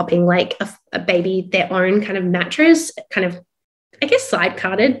 even popping like a baby their own kind of mattress, kind of, I guess, side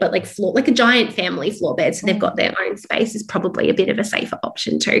carted, but like floor, like a giant family floor bed, so they've got their own space, is probably a bit of a safer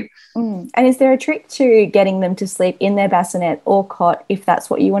option too. And is there a trick to getting them to sleep in their bassinet or cot if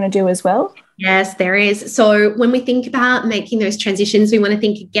that's what you want to do as well? Yes, there is. So when we think about making those transitions, we want to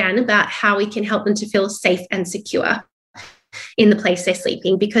think again about how we can help them to feel safe and secure in the place they're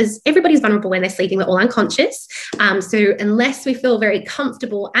sleeping, because everybody's vulnerable when they're sleeping. We're all unconscious. So unless we feel very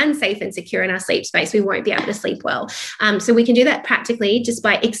comfortable and safe and secure in our sleep space, we won't be able to sleep well. So we can do that practically just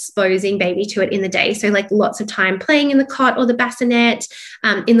by exposing baby to it in the day. So like lots of time playing in the cot or the bassinet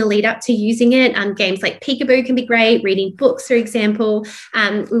in the lead up to using it. Games like peekaboo can be great, reading books, for example.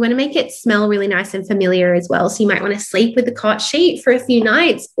 We want to make it smell really nice and familiar as well. So you might want to sleep with the cot sheet for a few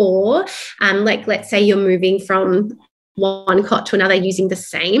nights, or like let's say you're moving from one cot to another using the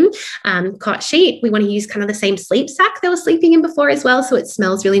same cot sheet. We want to use kind of the same sleep sack they were sleeping in before as well, so it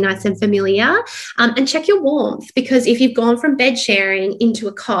smells really nice and familiar. And check your warmth, because if you've gone from bed sharing into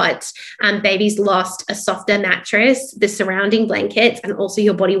a cot, baby's lost a softer mattress, the surrounding blankets, and also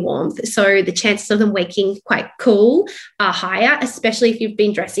your body warmth. So the chances of them waking quite cool are higher, especially if you've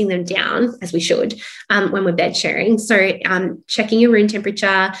been dressing them down, as we should, when we're bed sharing. So checking your room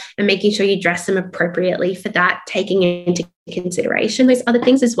temperature and making sure you dress them appropriately for that, taking into consideration those other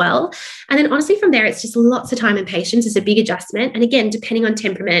things as well. And then honestly from there, it's just lots of time and patience. Is a big adjustment. And again, depending on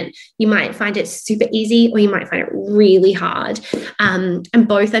temperament, you might find it super easy or you might find it really hard. And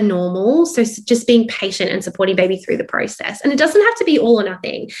both are normal. So just being patient and supporting baby through the process. And it doesn't have to be all or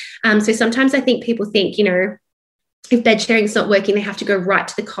nothing. So sometimes I think people think, if bed sharing is not working, they have to go right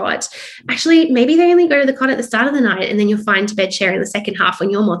to the cot. Actually, maybe they only go to the cot at the start of the night and then you'll find to bed share in the second half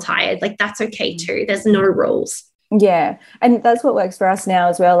when you're more tired. Like that's okay too. There's no rules. Yeah, and that's what works for us now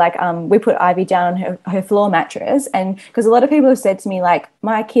as well. Like, we put Ivy down on her floor mattress, and because a lot of people have said to me, like,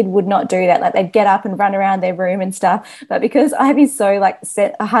 my kid would not do that. Like, they'd get up and run around their room and stuff. But because Ivy's so like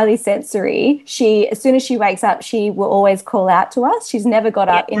highly sensory, as soon as she wakes up, she will always call out to us. She's never got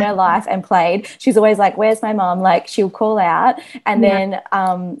up in her life and played. She's always like, "Where's my mom?" Like, she'll call out, and then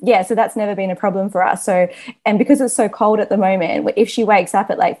so that's never been a problem for us. So, and because it's so cold at the moment, if she wakes up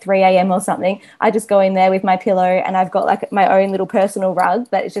at like 3 a.m. or something, I just go in there with my pillow, and I've got like my own little personal rug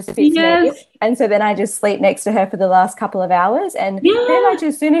that it just fits me. And so then I just sleep next to her for the last couple of hours. And pretty much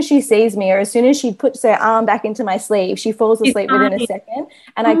as soon as she sees me, or as soon as she puts her arm back into my sleeve, she falls asleep within a second.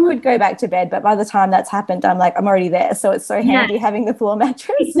 And I could go back to bed, but by the time that's happened, I'm already there. So it's so handy having the floor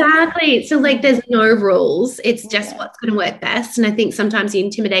mattress. Exactly. So like there's no rules. It's just what's going to work best. And I think sometimes the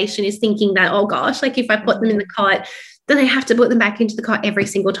intimidation is thinking that, oh gosh, like if I put them in the cot, then I have to put them back into the cot every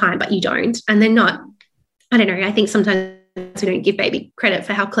single time, but you don't. And they're not. I don't know. I think sometimes we don't give baby credit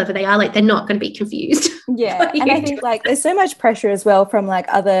for how clever they are. Like they're not going to be confused. Yeah. And I think like there's so much pressure as well from like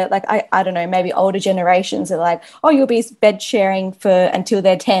other, like, I don't know, maybe older generations are like, oh, you'll be bed sharing until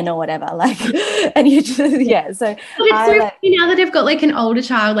they're 10 or whatever. Like, and you just, so. But it's so funny now that I've got like an older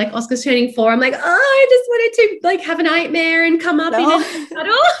child, like Oscar's turning 4. I'm like, oh, I just wanted to like have a nightmare and come up in a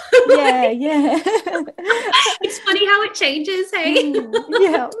cuddle. Yeah. It's funny how it changes. Hey.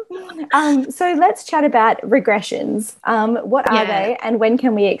 So let's chat about regressions. What are they, and when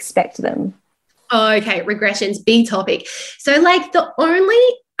can we expect them? Okay, regressions, big topic. So like the only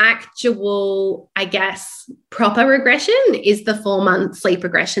actual, I guess, proper regression is the 4-month sleep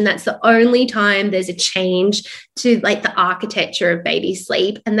regression. That's the only time there's a change to like the architecture of baby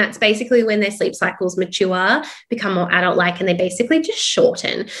sleep. And that's basically when their sleep cycles mature, become more adult-like, and they basically just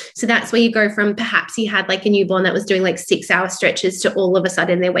shorten. So that's where you go from perhaps you had like a newborn that was doing like 6-hour stretches to all of a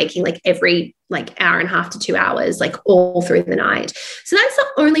sudden they're waking like every like hour and a half to 2 hours, like all through the night. So that's the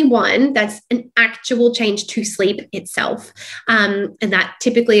only one that's an actual change to sleep itself. And that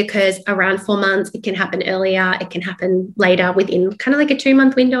typically occurs around 4 months. It can happen earlier. It can happen later within kind of like a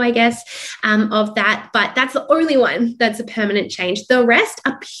 2-month window, I guess, of that. But that's the only one that's a permanent change. The rest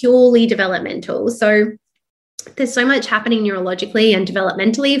are purely developmental. So there's so much happening neurologically and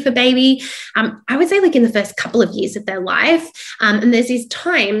developmentally for baby. I would say like in the first couple of years of their life. And there's these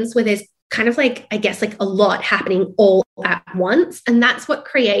times where there's kind of like, I guess, like a lot happening all at once. And that's what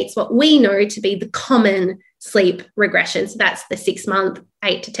creates what we know to be the common sleep regression. So that's the 6-month,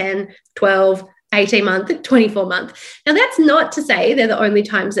 8 to 10, 12, 18-month, 24-month. Now, that's not to say they're the only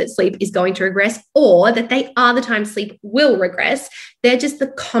times that sleep is going to regress or that they are the times sleep will regress. They're just the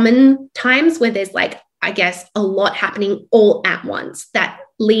common times where there's like, I guess, a lot happening all at once that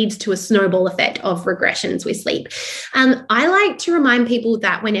leads to a snowball effect of regressions with sleep. I like to remind people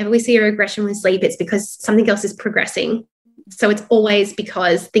that whenever we see a regression with sleep, it's because something else is progressing. So it's always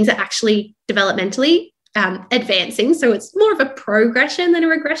because things are actually developmentally advancing. So it's more of a progression than a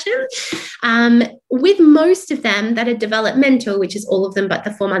regression. With most of them that are developmental, which is all of them but the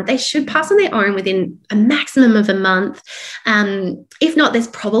 4-month, they should pass on their own within a maximum of a month. If not, there's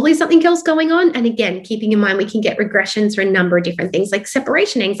probably something else going on. And again, keeping in mind, we can get regressions for a number of different things like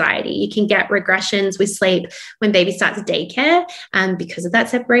separation anxiety. You can get regressions with sleep when baby starts daycare because of that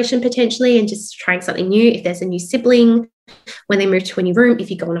separation potentially and just trying something new. If there's a new sibling, when they move to a new room, if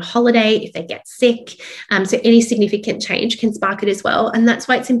you go on a holiday, if they get sick. So any significant change can spark it as well. And that's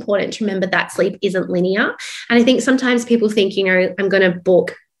why it's important to remember that sleep isn't linear. And I think sometimes people think, I'm going to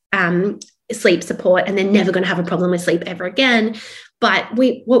book sleep support and they're never going to have a problem with sleep ever again. But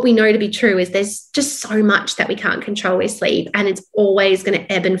what we know to be true is there's just so much that we can't control with sleep, and it's always going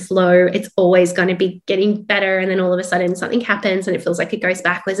to ebb and flow. It's always going to be getting better, and then all of a sudden something happens and it feels like it goes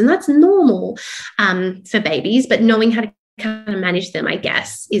backwards, and that's normal for babies. But knowing how to kind of manage them, I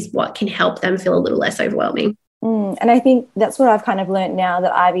guess, is what can help them feel a little less overwhelming. And I think that's what I've kind of learned now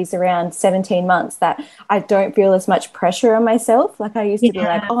that Ivy's around 17 months, that I don't feel as much pressure on myself. Like I used to be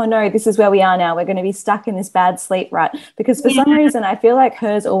like, oh no, this is where we are now. We're going to be stuck in this bad sleep rut. Because for some reason, I feel like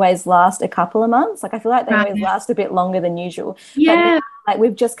hers always last a couple of months. Like I feel like they always last a bit longer than usual. Yeah. Like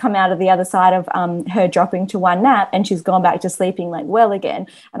we've just come out of the other side of her dropping to one nap, and she's gone back to sleeping like well again.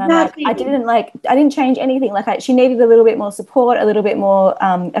 And I'm like, I didn't change anything. Like she needed a little bit more support, a little bit more,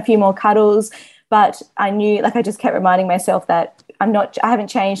 a few more cuddles. But I knew, like, I just kept reminding myself that I haven't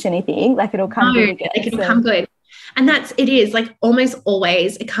changed anything. Like it'll come good again. Like it'll come good. And it is like almost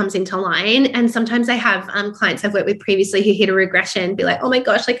always it comes into line. And sometimes I have clients I've worked with previously who hit a regression, be like, oh my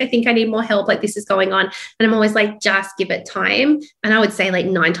gosh, like I think I need more help. Like this is going on. And I'm always like, just give it time. And I would say like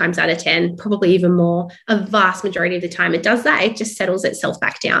 9 times out of 10, probably even more, a vast majority of the time it does that. It just settles itself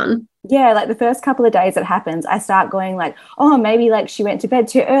back down. Yeah, like the first couple of days it happens, I start going like, oh, maybe like she went to bed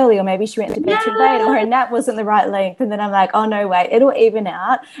too early, or maybe she went to bed too late, or her nap wasn't the right length. And then I'm like, oh no, wait, it'll even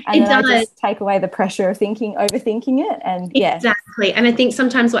out. And It then I does. just take away the pressure of overthinking it. And yeah. Exactly. And I think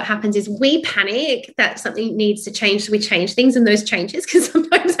sometimes what happens is we panic that something needs to change. So we change things, and those changes can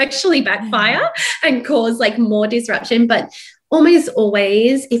sometimes actually backfire and cause like more disruption. But almost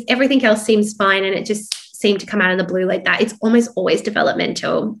always, if everything else seems fine and it just seemed to come out of the blue like that, it's almost always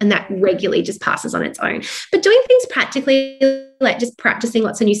developmental, and that regularly just passes on its own. But doing things practically, like just practicing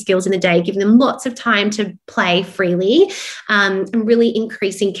lots of new skills in the day, giving them lots of time to play freely, and really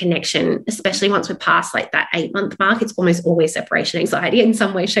increasing connection, especially once we're past like that 8-month mark, it's almost always separation anxiety in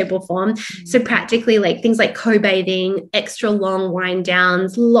some way, shape or form. So practically like things like co-bathing, extra long wind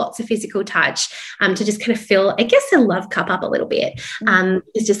downs, lots of physical touch, to just kind of fill, I guess, the love cup up a little bit,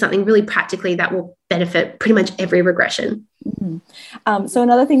 is just something really practically that will benefit pretty much every regression. So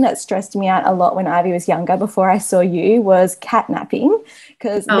another thing that stressed me out a lot when Ivy was younger, before I saw you, was catnapping,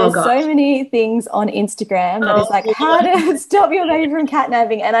 because there's so many things on Instagram that is like how to stop your baby from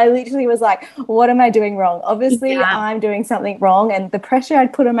catnapping, and I literally was like, what am I doing wrong? Obviously I'm doing something wrong, and the pressure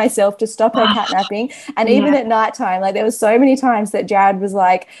I'd put on myself to stop her catnapping. And even at nighttime, like there was so many times that Jared was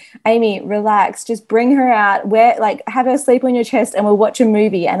like, Amy, relax, just bring her out, have her sleep on your chest and we'll watch a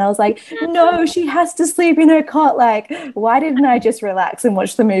movie. And I was like, no, she has to sleep in her cot. Like, why didn't I just relax and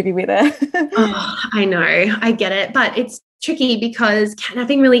watch the movie with her? I know, I get it, but it's tricky because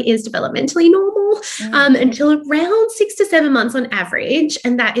catnapping really is developmentally normal until around 6 to 7 months on average.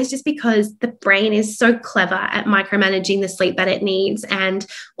 And that is just because the brain is so clever at micromanaging the sleep that it needs. And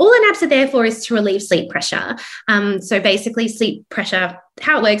all the naps are there for is to relieve sleep pressure. So basically sleep pressure,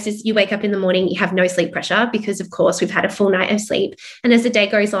 how it works is you wake up in the morning, you have no sleep pressure because, of course, we've had a full night of sleep. And as the day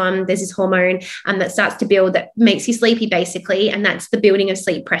goes on, there's this hormone that starts to build that makes you sleepy, basically. And that's the building of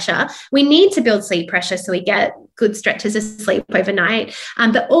sleep pressure. We need to build sleep pressure so we get good stretches of sleep overnight.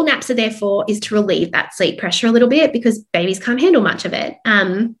 But all naps are there for is to relieve that sleep pressure a little bit, because babies can't handle much of it.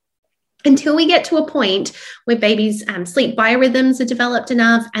 Until we get to a point where babies' sleep biorhythms are developed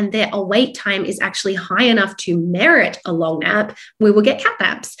enough and their awake time is actually high enough to merit a long nap, we will get cat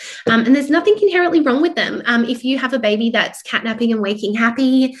naps. And there's nothing inherently wrong with them. If you have a baby that's catnapping and waking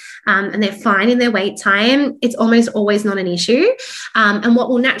happy, and they're fine in their wake time, it's almost always not an issue. And what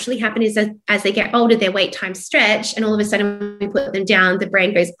will naturally happen is that as they get older, their wake time stretch, and all of a sudden we put them down, the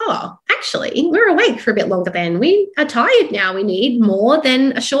brain goes, oh, actually, we're awake for a bit longer then. We are tired now. We need more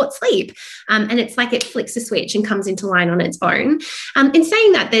than a short sleep. And it's like it flicks a switch and comes into line on its own. In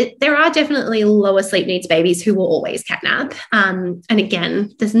saying that, there are definitely lower sleep needs babies who will always catnap. And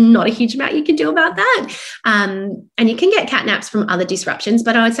again, there's not a huge amount you can do about that. And you can get catnaps from other disruptions,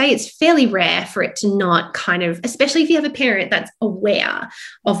 but I would say it's fairly rare for it to not kind of, especially if you have a parent that's aware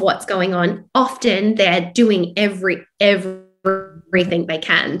of what's going on. Often they're doing everything they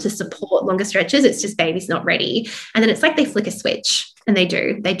can to support longer stretches. It's just baby's not ready. And then it's like they flick a switch. And they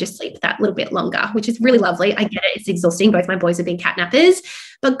just sleep that little bit longer, which is really lovely. I get it. It's exhausting. Both my boys have been catnappers,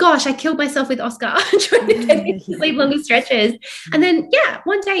 but gosh, I killed myself with Oscar trying to get him to sleep longer stretches. And then,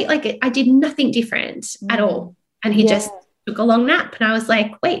 one day, like I did nothing different at all. And he just took a long nap. And I was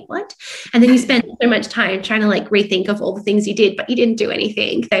like, wait, what? And then you spend so much time trying to like rethink of all the things you did, but you didn't do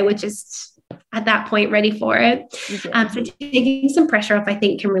anything. They were just at that point ready for it. So taking some pressure off, I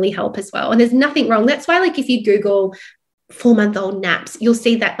think, can really help as well. And there's nothing wrong. That's why, like, if you Google 4-month-old naps, you'll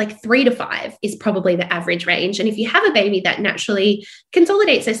see that like 3 to 5 is probably the average range. And if you have a baby that naturally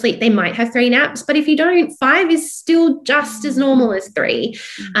consolidates their sleep, they might have 3 naps. But if you don't, 5 is still just as normal as 3.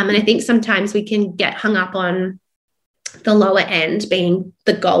 And I think sometimes we can get hung up on the lower end being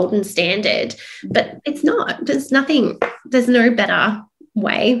the golden standard, but it's not. There's no better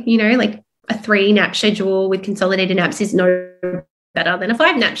way, like a 3 nap schedule with consolidated naps is no better than a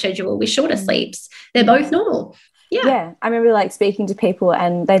 5 nap schedule with shorter sleeps. They're both normal. Yeah. I remember like speaking to people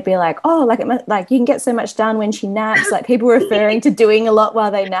and they'd be like, oh, like you can get so much done when she naps. Like people referring to doing a lot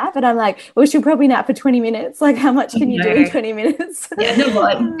while they nap. And I'm like, well, she'll probably nap for 20 minutes. Like how much can you do in 20 minutes? Yeah, no,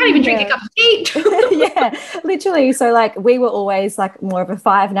 I can't even drink a cup of tea. Yeah, literally. So like we were always like more of a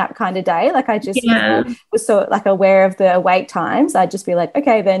 5 nap kind of day. Like I just was so like aware of the awake times. I'd just be like,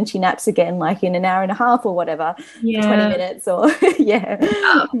 okay, then she naps again, like in an hour and a half or whatever, 20 minutes or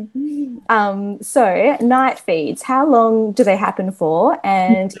so night feeds, how long do they happen for?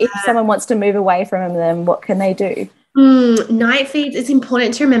 And if someone wants to move away from them, what can they do? Night feeds, it's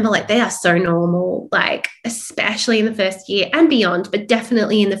important to remember, like they are so normal, like especially in the first year and beyond, but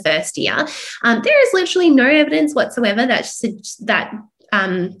definitely in the first year. There is literally no evidence whatsoever that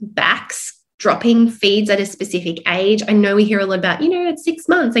backs dropping feeds at a specific age. I know we hear a lot about, at 6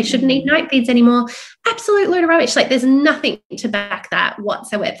 months, they shouldn't eat night feeds anymore. Absolute load of rubbish. Like, there's nothing to back that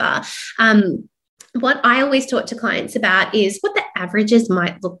whatsoever. What I always talk to clients about is what the averages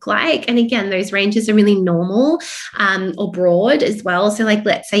might look like. And again, those ranges are really normal or broad as well. So like,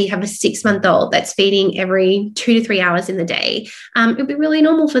 let's say you have a 6-month-old that's feeding every 2 to 3 hours in the day. It would be really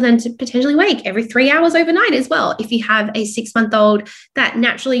normal for them to potentially wake every 3 hours overnight as well. If you have a 6-month-old that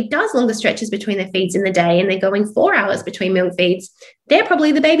naturally does longer stretches between their feeds in the day and they're going 4 hours between milk feeds, they're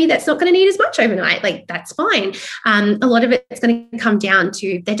probably the baby that's not going to need as much overnight. Like, that's fine. A lot of it's going to come down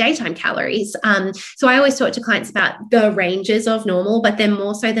to their daytime calories. So I always talk to clients about the ranges of normal, but then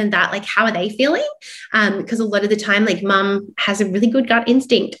more so than that, like, how are they feeling? Because a lot of the time, like, mum has a really good gut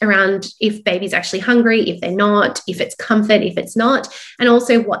instinct around if baby's actually hungry, if they're not, if it's comfort, if it's not, and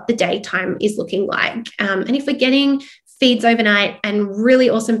also what the daytime is looking like. And if we're getting feeds overnight and really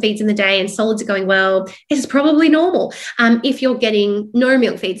awesome feeds in the day and solids are going well, it's probably normal. If you're getting no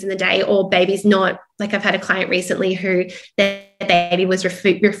milk feeds in the day or baby's not, like, I've had a client recently who their baby was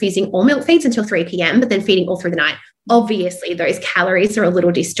refusing all milk feeds until 3 p.m, but then feeding all through the night. Obviously, those calories are a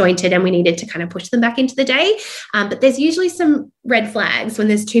little disjointed and we needed to kind of push them back into the day. But there's usually some red flags when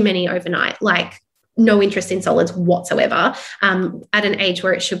there's too many overnight, like no interest in solids whatsoever, at an age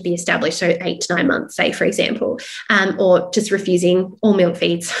where it should be established, so 8 to 9 months, say, for example, or just refusing all milk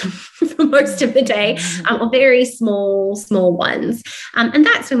feeds for most of the day, or very small ones. And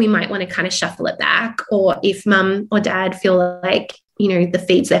that's when we might want to kind of shuffle it back, or if mum or dad feel like, the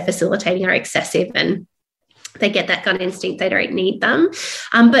feeds they're facilitating are excessive and they get that gut instinct, they don't need them.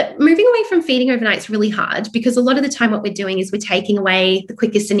 But moving away from feeding overnight is really hard, because a lot of the time what we're doing is we're taking away the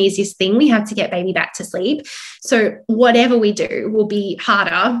quickest and easiest thing we have to get baby back to sleep. So whatever we do will be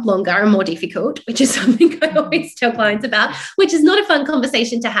harder, longer, and more difficult, which is something I always tell clients about, which is not a fun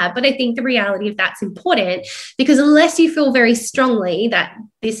conversation to have. But I think the reality of that's important, because unless you feel very strongly that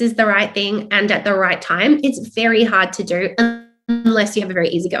this is the right thing and at the right time, it's very hard to do unless you have a very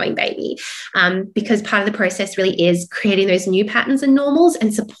easygoing baby, because part of the process really is creating those new patterns and normals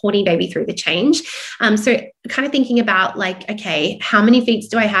and supporting baby through the change. So kind of thinking about, like, okay, how many feeds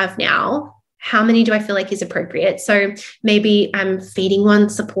do I have now? How many do I feel like is appropriate? So maybe feeding one,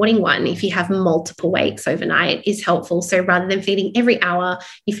 supporting one, if you have multiple wakes overnight, is helpful. So rather than feeding every hour,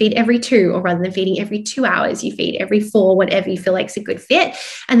 you feed every 2, or rather than feeding every 2 hours, you feed every 4, whatever you feel like is a good fit.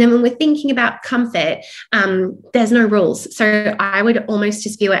 And then when we're thinking about comfort, there's no rules. So I would almost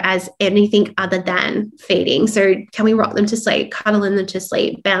just view it as anything other than feeding. So can we rock them to sleep, cuddle them to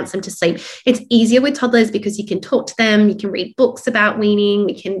sleep, bounce them to sleep? It's easier with toddlers because you can talk to them, you can read books about weaning,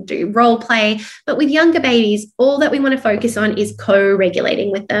 we can do role play. But with younger babies, all that we want to focus on is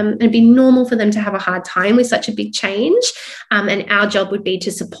co-regulating with them, and it'd be normal for them to have a hard time with such a big change. And our job would be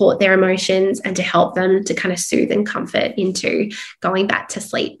to support their emotions and to help them to kind of soothe and comfort into going back to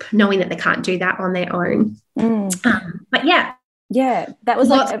sleep, knowing that they can't do that on their own. But yeah, that was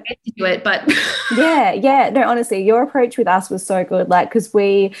lots of ways to do it, but no, honestly, your approach with us was so good. Like, because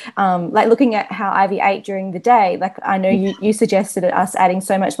we like looking at how Ivy ate during the day, like I know you suggested us adding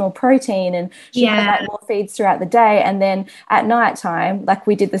so much more protein, and she had like more feeds throughout the day, and then at night time, like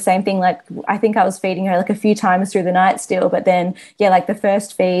we did the same thing. Like I think I was feeding her like a few times through the night still, but then like the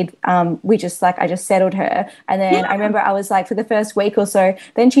first feed, we just like I just settled her, and then I remember I was like, for the first week or so,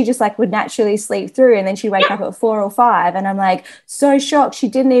 then she just like would naturally sleep through, and then she'd wake up at 4 or 5, and I'm like so shocked she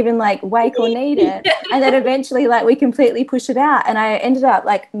didn't even like wake or need it. And then eventually like we completely pushed it out, and I ended up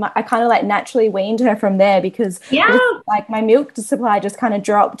like I kind of like naturally weaned her from there, because like my milk supply just kind of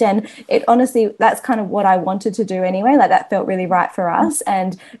dropped, and it honestly, that's kind of what I wanted to do anyway. Like that felt really right for us,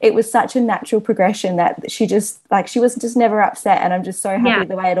 and it was such a natural progression that she just like she was just never upset, and I'm just so happy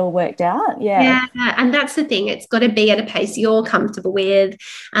the way it all worked out. And that's the thing, it's got to be at a pace you're comfortable with,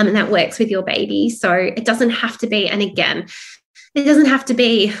 and that works with your baby. So it doesn't have to be, and again, it doesn't have to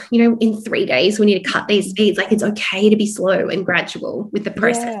be, in 3 days we need to cut these feeds. Like, it's okay to be slow and gradual with the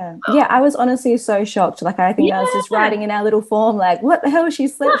process. Yeah, I was honestly so shocked. Like, I think I was just writing in our little form, like, what the hell, she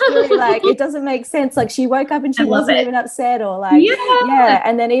slept through? Like, it doesn't make sense. Like, she woke up and she wasn't even upset, or like,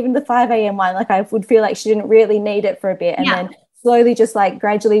 and then even the 5 a.m. one, like, I would feel like she didn't really need it for a bit. And then slowly just like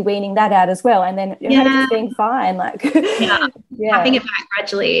gradually weaning that out as well, and then her just being fine. Like, having it back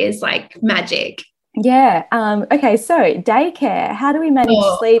gradually is like magic. Okay, so daycare, how do we manage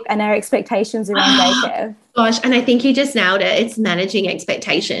sleep and our expectations around daycare? Gosh, and I think you just nailed it. It's managing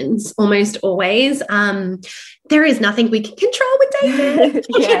expectations almost always. there is nothing we can control with daycare.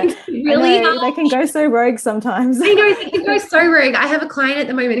 Yeah, really hard. They can go so rogue sometimes. They can go so rogue. I have a client at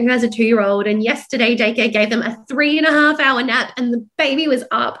the moment who has a 2-year-old, and yesterday daycare gave them a 3.5-hour nap, and the baby was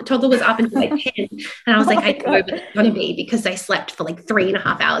up, toddler was up until like 10. And I was like, I know, but it's going to be because they slept for like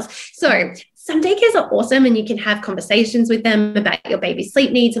 3.5 hours. So some daycares are awesome, and you can have conversations with them about your baby's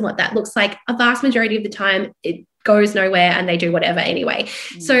sleep needs and what that looks like. A vast majority of the time, it goes nowhere and they do whatever anyway.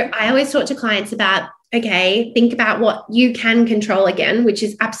 So I always talk to clients about, okay, think about what you can control again, which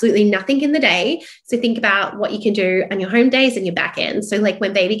is absolutely nothing in the day. So think about what you can do on your home days and your back end. So like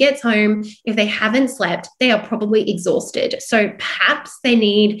when baby gets home, if they haven't slept, they are probably exhausted. So perhaps they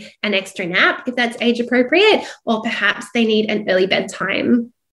need an extra nap if that's age appropriate, or perhaps they need an early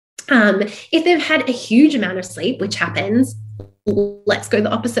bedtime. If they've had a huge amount of sleep, which happens, let's go the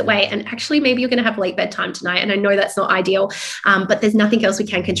opposite way. And actually, maybe you're going to have late bedtime tonight. And I know that's not ideal, but there's nothing else we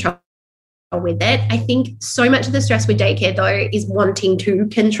can control with it. I think so much of the stress with daycare, though, is wanting to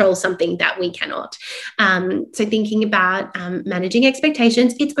control something that we cannot. So thinking about managing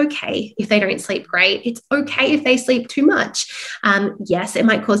expectations, it's okay if they don't sleep great. It's okay if they sleep too much. Yes, it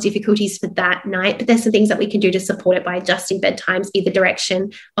might cause difficulties for that night, but there's some things that we can do to support it by adjusting bedtimes, either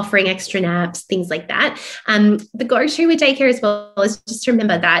direction, offering extra naps, things like that. The go-to with daycare as well is just to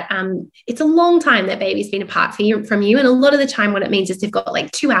remember that it's a long time that baby's been apart from you. And a lot of the time what it means is they've got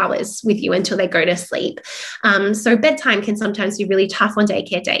like 2 hours with you until they go to sleep. So bedtime can sometimes be really tough on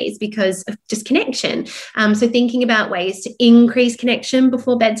daycare days because of just connection. So thinking about ways to increase connection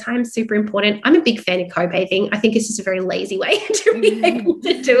before bedtime is super important. I'm a big fan of co-bathing. I think it's just a very lazy way to be able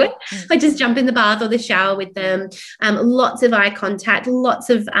to do it. I just jump in the bath or the shower with them. Lots of eye contact, lots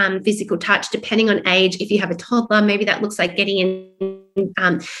of physical touch, depending on age. If you have a toddler, maybe that looks like getting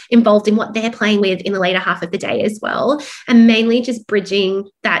involved in what they're playing with in the later half of the day as well, and mainly just bridging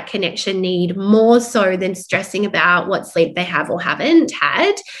that connection need more so than stressing about what sleep they have or haven't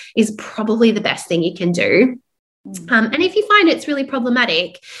had is probably the best thing you can do. And if you find it's really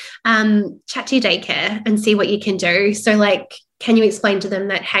problematic, chat to your daycare and see what you can do. So like, can you explain to them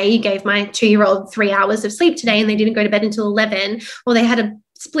that, hey, you gave my 2-year-old 3 hours of sleep today and they didn't go to bed until 11, or they had a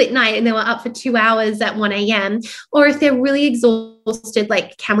split night and they were up for 2 hours at 1 a.m. Or if they're really exhausted,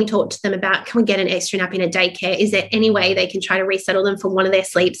 like, can we talk to them about, can we get an extra nap in a daycare? Is there any way they can try to resettle them for one of their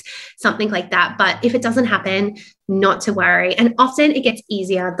sleeps? Something like that. But if it doesn't happen, not to worry. And often it gets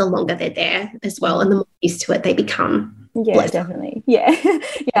easier the longer they're there as well. And the more used to it they become. Yeah, definitely. Yeah.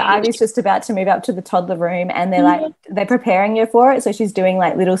 Yeah. Ivy's just about to move up to the toddler room and they're preparing her for it. So she's doing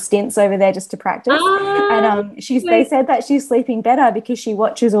like little stints over there just to practice. And they said that she's sleeping better because she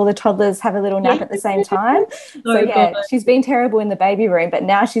watches all the toddlers have a little nap at the same time. So yeah, she's been terrible in the baby room, but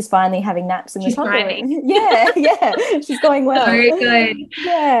now she's finally having naps in the toddler room. Yeah. She's going well. Very good.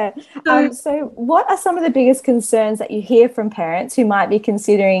 Yeah. So what are some of the biggest concerns that you hear from parents who might be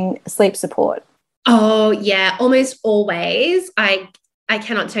considering sleep support? Oh, yeah, almost always. I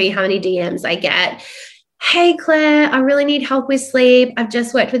cannot tell you how many DMs I get. Hey, Claire, I really need help with sleep. I've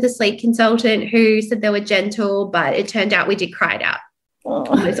just worked with a sleep consultant who said they were gentle, but it turned out we did cry it out.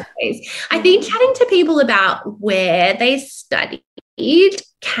 Almost always. I think chatting to people about where they studied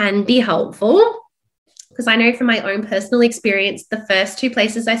can be helpful, because I know from my own personal experience, the first 2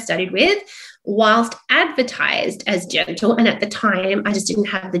 places I studied with, whilst advertised as gentle, and at the time I just didn't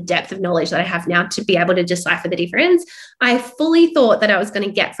have the depth of knowledge that I have now to be able to decipher the difference, I fully thought that I was going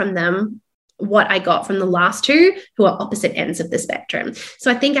to get from them what I got from the last 2, who are opposite ends of the spectrum. So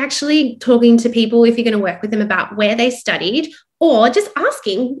I think actually talking to people, if you're going to work with them, about where they studied, or just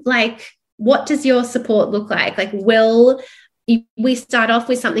asking, like, what does your support look like? Like, we start off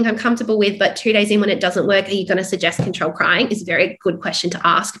with something I'm comfortable with, but 2 days in when it doesn't work, are you going to suggest control crying? Is a very good question to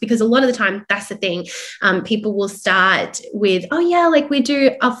ask, because a lot of the time that's the thing. People will start with, oh yeah, like we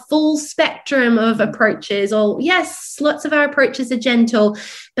do a full spectrum of approaches, or yes, lots of our approaches are gentle.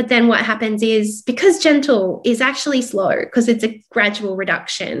 But then what happens is, because gentle is actually slow, because it's a gradual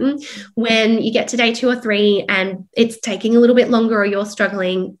reduction, when you get to day 2 or 3 and it's taking a little bit longer, or you're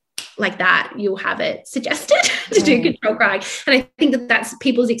struggling like that, you'll have it suggested to do control crying. And I think that that's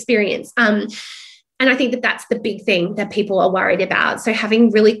people's experience. And I think that that's the big thing that people are worried about. So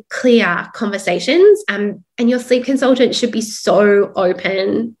having really clear conversations, and your sleep consultant should be so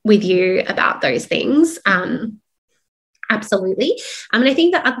open with you about those things. Absolutely. And I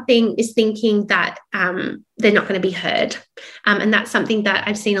think the other thing is thinking that they're not going to be heard. And that's something that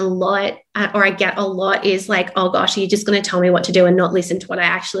I've seen a lot, or I get a lot, is like, oh gosh, you're just going to tell me what to do and not listen to what I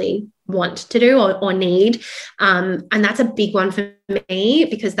actually want to do or need. And that's a big one for me,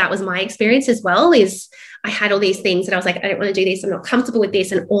 because that was my experience as well. Is I had all these things and I was like, I don't want to do this, I'm not comfortable with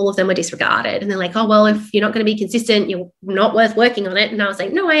this, and all of them were disregarded. And they're like, oh, well, if you're not going to be consistent, you're not worth working on it. And I was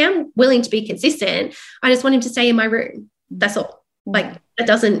like, no, I am willing to be consistent. I just want him to stay in my room. That's all. Like, that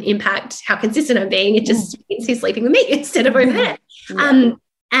doesn't impact how consistent I'm being. It just means he's sleeping with me instead of over there.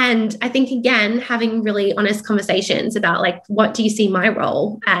 And I think, again, having really honest conversations about, like, what do you see my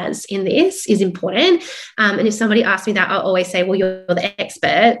role as in this is important. And if somebody asks me that, I'll always say, well, you're the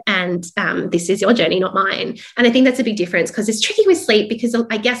expert and this is your journey, not mine. And I think that's a big difference, because it's tricky with sleep, because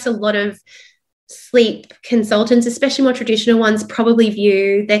I guess a lot of sleep consultants, especially more traditional ones, probably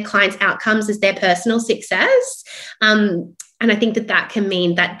view their clients' outcomes as their personal success. And I think that can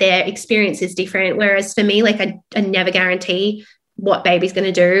mean that their experience is different. Whereas for me, like, I never guarantee what baby's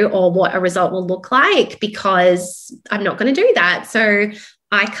going to do or what a result will look like, because I'm not going to do that. So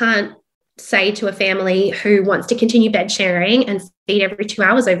I can't say to a family who wants to continue bed sharing and feed every 2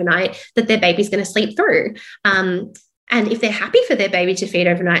 hours overnight that their baby's going to sleep through. And if they're happy for their baby to feed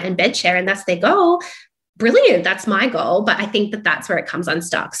overnight and bed share, and that's their goal, brilliant, that's my goal. But I think that's where it comes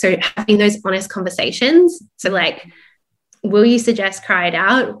unstuck. So having those honest conversations. So, like, will you suggest cry it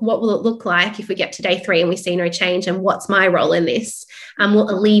out? What will it look like if we get to day 3 and we see no change? And what's my role in this?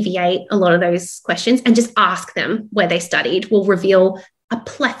 We'll alleviate a lot of those questions, and just ask them where they studied. We'll reveal a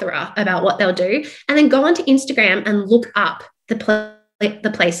plethora about what they'll do, and then go onto Instagram and look up the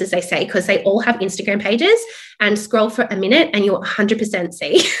places they say, because they all have Instagram pages, and scroll for a minute and you'll 100%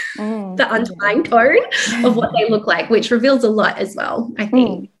 see the underlying tone of what they look like, which reveals a lot as well, I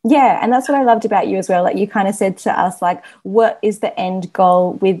think. Yeah, and that's what I loved about you as well. Like, you kind of said to us, like, what is the end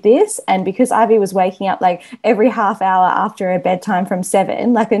goal with this? And because Ivy was waking up like every half hour after a bedtime from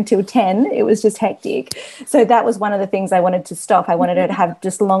 7, like until 10, it was just hectic. So that was one of the things I wanted to stop. I wanted her to have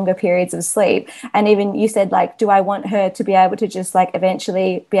just longer periods of sleep. And even you said, like, do I want her to be able to just, like,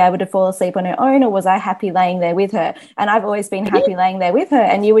 eventually be able to fall asleep on her own, or was I happy laying there with her? And I've always been happy laying there with her,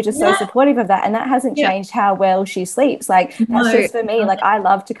 and you were just so supportive of that. And that hasn't changed how well she sleeps. Like, that's just for me. Like, I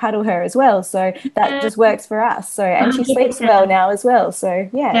love to cuddle her as well, so that just works for us. So, and she sleeps well now as well, so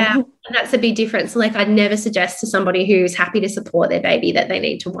yeah, and that's a big difference. Like, I'd never suggest to somebody who's happy to support their baby that they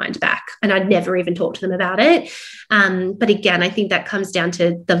need to wind back, and I'd never even talk to them about it. But again, I think that comes down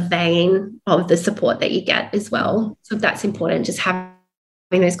to the vein of the support that you get as well. So that's important, just having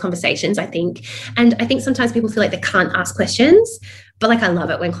those conversations, I think. And I think sometimes people feel like they can't ask questions, but, like, I love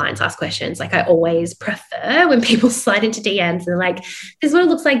it when clients ask questions. Like, I always prefer when people slide into DMs and they're like, this is what it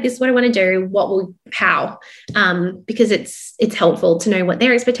looks like, this is what I want to do, how, because it's helpful to know what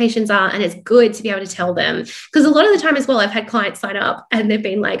their expectations are, and it's good to be able to tell them. Because a lot of the time as well, I've had clients sign up and they've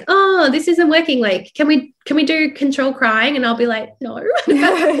been like, oh, this isn't working, like, can we do control crying? And I'll be like, no.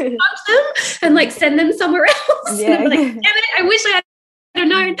 And and, like, send them somewhere else. And I'm like, damn it, I wish I had. I don't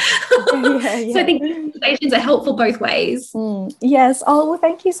know. So I think conversations are helpful both ways. Yes. Oh, well,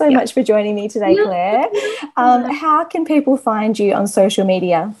 thank you so much for joining me today, Claire. How can people find you on social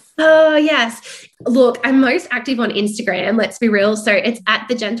media? Oh, yes. Look, I'm most active on Instagram, let's be real. So it's at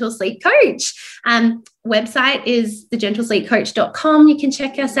The Gentle Sleep Coach. Website is thegentlesleepcoach.com. You can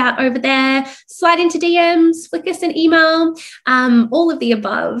check us out over there. Slide into DMs, flick us an email, all of the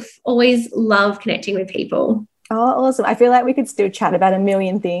above. Always love connecting with people. Oh, awesome. I feel like we could still chat about a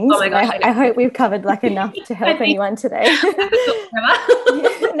million things. Oh my gosh, I hope we've covered, like, enough to help anyone today. No,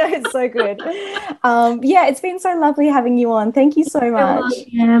 it's so good. Yeah, it's been so lovely having you on. Thank you so much.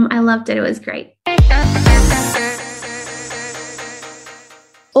 I loved it. It was great.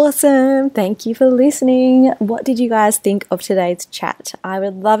 Awesome. Thank you for listening. What did you guys think of today's chat? I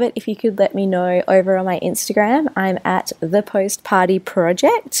would love it if you could let me know over on my Instagram. I'm at The Postparty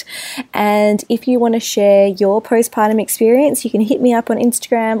Project. And if you want to share your postpartum experience, you can hit me up on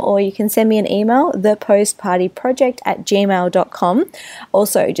Instagram, or you can send me an email, thepostpartyproject@gmail.com.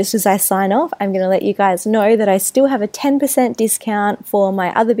 Also, just as I sign off, I'm going to let you guys know that I still have a 10% discount for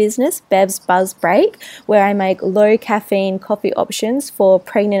my other business, Bev's Buzz Break, where I make low caffeine coffee options for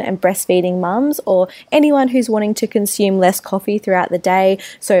pregnant and breastfeeding mums, or anyone who's wanting to consume less coffee throughout the day.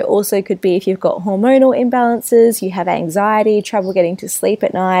 So it also could be if you've got hormonal imbalances, you have anxiety, trouble getting to sleep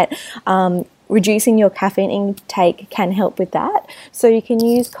at night, reducing your caffeine intake can help with that. So you can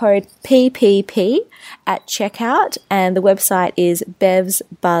use code PPP at checkout, and the website is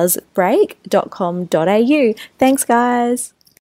bevsbuzzbreak.com.au. Thanks, guys.